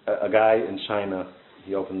 A guy in China,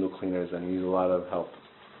 he opened new cleaners and he needs a lot of help.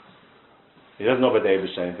 He doesn't know about the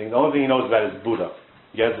Eibush or anything. The only thing he knows about is Buddha.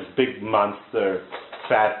 He has this big monster,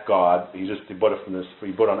 fat god. He bought it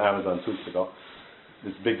he bought it on Amazon 2 weeks ago.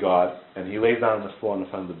 This big god, and he lays down on the floor in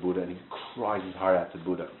front of the Buddha and he cries his heart out to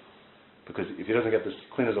Buddha. Because if he doesn't get this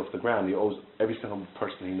cleaners off the ground, he owes every single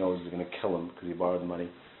person he knows is going to kill him because he borrowed money.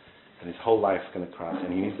 And his whole life is going to crash.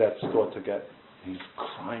 And he needs that store to get. He's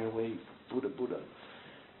crying away, Buddha, Buddha.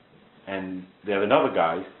 And they have another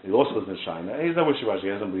guy, he also lives in China. He's a wishy-washy, he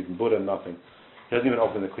doesn't believe in Buddha, nothing. He doesn't even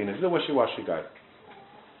open the cleaners. He's a wishy-washy guy.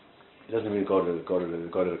 He doesn't even go to the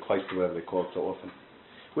Kleist or whatever they call it so often.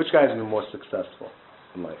 Which guy has been more successful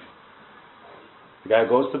in life? The guy who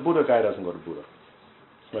goes to Buddha, the guy who doesn't go to Buddha.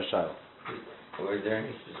 It's my child. Or is there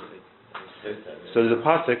any specific? So there's a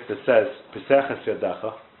pasuk that says, Peseches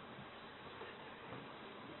Yadacha.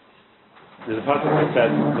 There's a pasuk that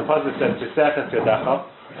says, Peseches Yadacha.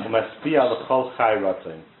 L'chol chai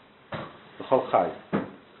ratzon. L'chol chai.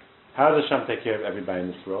 How does Hashem take care of everybody in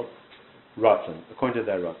this world? Ratzon, according to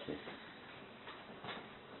their ratzon.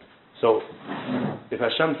 So, if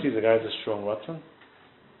Hashem sees a guy has a strong ratzon,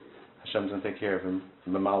 Hashem's going to take care of him,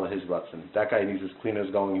 mamala his ratzon. That guy needs his cleaners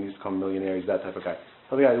going, he needs to become a millionaire, he's that type of guy.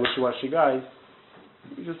 The other guy, the wishy-washy guy,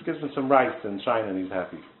 he just gives him some rice and China and he's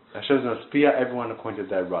happy. Hashem's going to spia everyone according to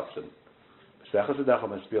their ratzon. This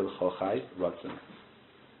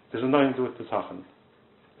has nothing to do with Bitochon.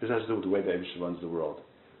 This has to do with the way the Eibush runs the world.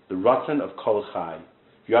 The Ratzon of Kol Chai.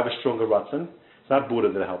 If you have a stronger Ratzon, it's not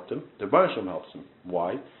Buddha that helped him. The Bitochon helps him.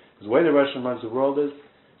 Why? Because the way the Bitochon runs the world is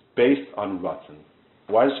based on Ratzon.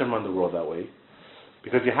 Why does Hashem run the world that way?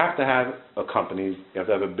 Because you have to have a company, you have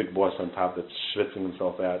to have a big boss on top that's schwitzing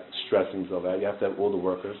himself out, stressing himself out. You have to have all the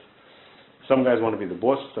workers. Some guys want to be the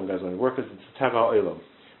boss, some guys want to be workers. It's a Teva Olam.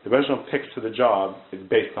 The Bitochon picks for the job is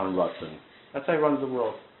based on Ratzon. That's how he runs the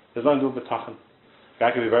world. There's nothing to do with Bitochon. A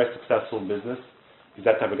guy can be very successful in business. He's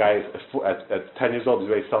that type of guy. At 10 years old, he's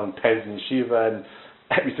already selling pens in yeshiva, and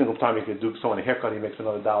every single time he can do someone a haircut, he makes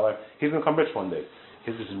another $1. He's going to become rich one day.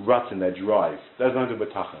 He's this Ratzon, that drive. That's nothing to do with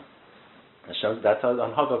Bitochon. That's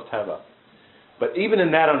on Hagav Teva. But even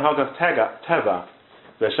in that on Hagav Teva,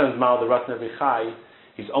 the Hashem's Mal, the Ratzon Every Chai,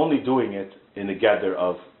 he's only doing it in the gather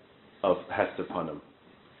of Hester Panim.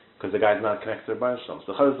 Because the guy's not connected to the Baruch Shalom.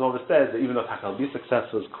 So Chazal always says that even though he'll be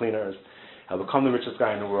successful as cleaners, he'll become the richest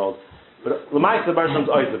guy in the world, but L'maisa the Baruch Shalom's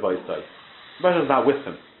always the voice. The Baruch Shalom's not with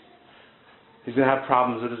him. He's going to have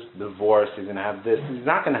problems with his divorce. He's going to have this. Hashem's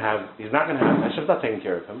not taking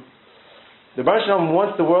care of him. The Baruch Shalom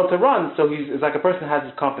wants the world to run, so it's like a person has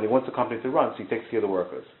his company, wants the company to run, so he takes care of the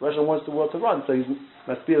workers. The Baruch Shalom wants the world to run, so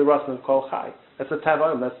must be the Ratzon of Kol Chai. That's the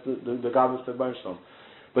Tavayim, that's the godless of the Baruch Shalom.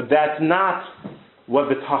 But that's not what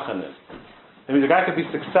Bitochon is. I mean, the guy could be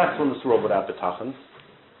successful in this world without Bitochon,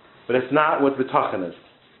 but it's not what Bitochon is,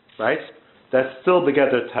 right? That's still the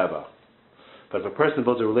Gather Teva. But if a person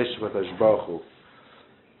builds a relationship with Hashem Baruch Hu,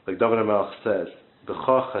 like David HaMelech says,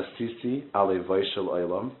 B'cha chasisi alei vayshel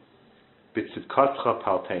olam, b'tzidkatcha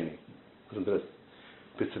palteni. Listen to this.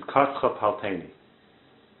 B'tzidkatcha palteni.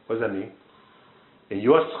 What does that mean? In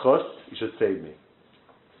your schos, you should save me.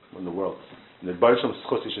 In the world. In the Baruch Shalom's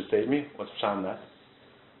schos, you should save me. What's pshat in that?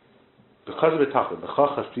 Because of B'tachon. B'cha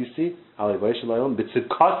chasisi alei vayshel olam,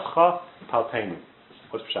 b'tzidkatcha palteni.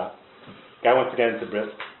 What's pshat? Guy wants to get into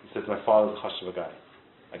brisk. He says, my father's a chashuv guy.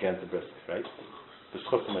 I get into brisk, right? The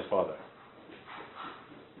schus of my father.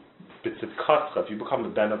 B'tzidkatcha, if you become the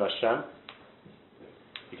ben of Hashem,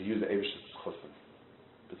 you can use the Eibush's chusim.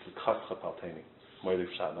 B'tzidkatcha palteni. More than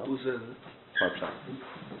pshat, no? Who says it? More pshat.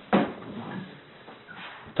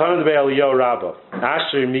 Tanah Debei Eliyahu Rabbah.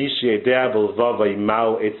 Asher mi she'yedea b'lvava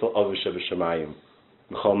yimau etzel avusha b'shamayim.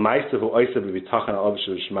 M'chol ma'asav u'osav b'bitachon al avusha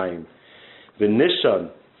b'shamayim. V'nishan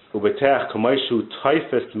u'betech k'moishu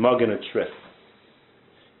toifes magen atris.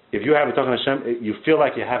 If you have a Bitochon Hashem, you feel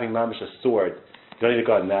like you're having mamish a sword. You don't need a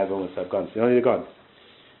gun. Now everyone must have guns. You don't need a gun.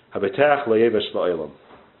 Habetech le'yevesh la'olam.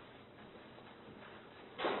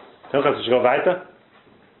 Should go weiter?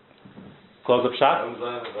 Close up shop?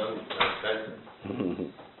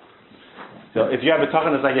 So if you have a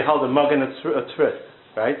Bitochon, it's like you held a mug and a tris,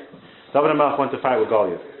 right? David HaMelech went to fight with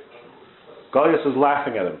Goliath. Goliath was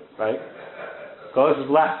laughing at him, right? Goliath was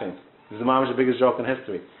laughing. This is the biggest joke in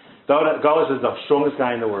history. Goliath is the strongest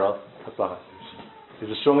guy in the world. He's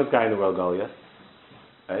the strongest guy in the world, Goliath.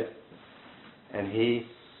 Right? And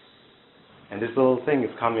this little thing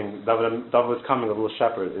is coming, David was coming, a little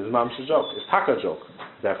shepherd. It's a joke. It's taka joke.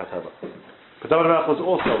 Derech HaTeva. But David HaMelech was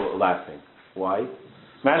also lasting. Why?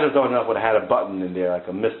 Imagine if David HaMelech would have had a button in there, like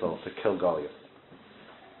a missile, to kill Goliath.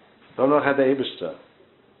 David HaMelech had the Eibishter,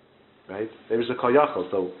 right? The Eibishter Kol Yachol,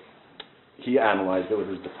 so he analyzed it with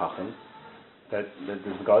his Bitochon, that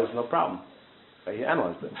this Goliath is no problem. Right? He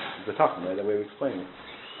analyzed it. His Bitochon, right? That way we explain it.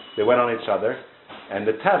 They went on each other, and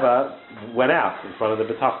the Teva went out in front of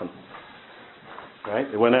the Bitochon. Right?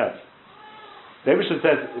 It went out. The Eibishter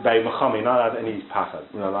says, by Mechami, not any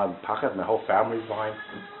pachad. Not pachad, my whole family's behind.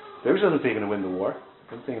 The Eibishter doesn't think he's going to win the war.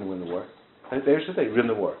 He doesn't think he's going to win the war. The Eibishter says, win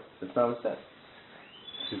the war. That's not what it says.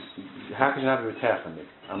 He says, how can you not be attacked on me?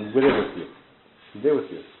 I'm there with you. I'm there with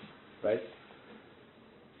you. Right?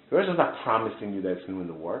 The Eibishter's not promising you that he's going to win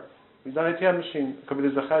the war. He's not a ATM machine. It could be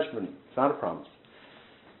there's a cheshbon. It's not a promise.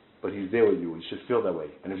 But he's there with you. You should feel that way.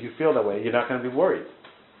 And if you feel that way, you're not going to be worried.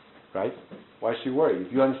 Right? Why should you worry?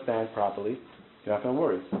 If you understand properly, you're not going to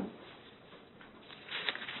worry.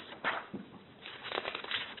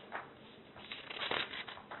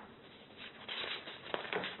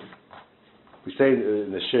 We say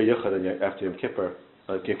in the Shir Yichud after Yom Kippur,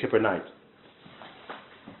 Yom Kippur night.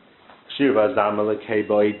 Shir v'azam alekei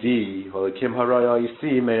b'oidi, v'alekim haraya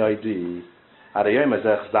yisi me'oidi, arayim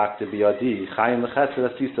azech zakte b'yadi, chayim l'chesed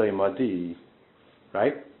asisa imadi.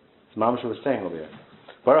 Right? It's Mamash was saying over here.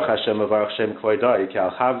 Baruch Hashem Baruch Hashem Kvoidai Ki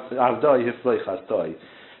Al Avdai Hiflei Chasdai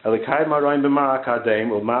Elikai Marayim B'Ma'ak Hadem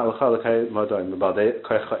U'Ma'al Elikai Marayim B'Baldei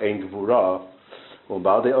Koicha Ein Gvura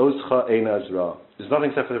U'Baldei Ozcha Ein Azra. There's nothing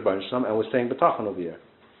except for the Baruch Hashem, and we're saying Bitochon over here.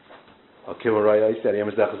 Al Kivaraya Yisrael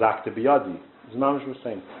Yem Zech Zakte B'Yadi. This is Mamash was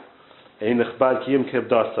saying. Ein Nechbad Kiyim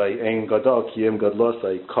Kibdasai Ein Gadol Kiyim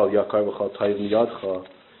Gadlosai Kol Yakar V'Chal Tayiv Miyadcha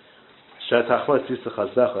Shetachla Tzisach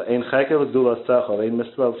Hazecha Ein Chekel V'Dula Secha Ein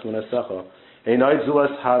Mitzvah V'Sunesecha. When you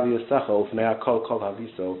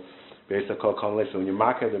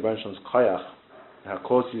mark the Rebbeinu koyach, how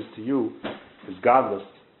close he is to you, is godless,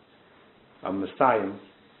 a Messiah.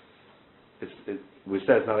 We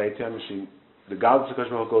said it's not an ATM machine. The godless of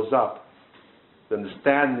Kosh goes up, the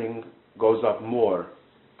understanding goes up more.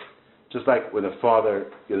 Just like when a father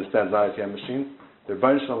understands not an ATM machine, the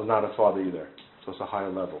Rebbeinu is not a father either, so it's a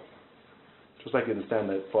higher level. Just like you understand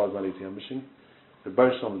that father is not an ATM machine, the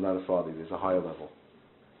Rebbeinu is not a father, there's a higher level.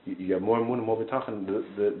 You get more and more Bitochon,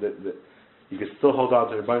 you can still hold on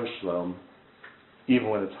to the Rebbeinu Shalom even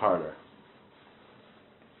when it's harder.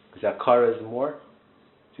 Because Yakara is more,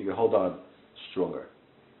 so you can hold on stronger.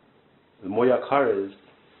 The more Yakara is,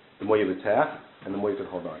 the more you attack, and the more you can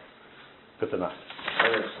hold on. Good enough.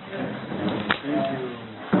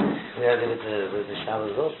 Yeah, with the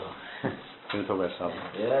Shabbos also. Can you talk about Shabbos?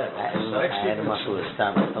 Yeah, I had a muscle with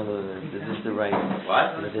Shabbos. This is the right.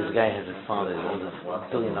 What? This guy has a father, he owns a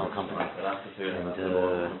 $1 billion company. And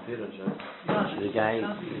the guy,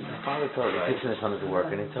 the father takes his son to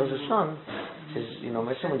work, and he tells his son, says,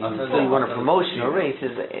 my son, when you want a promotion or a raise,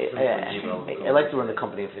 says, I like to run the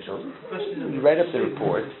company officials. You write up the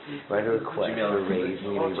report, write a request for a raise,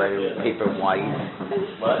 you write a paper wise.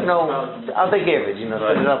 I'll take care of it,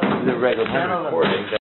 set it up the regular report.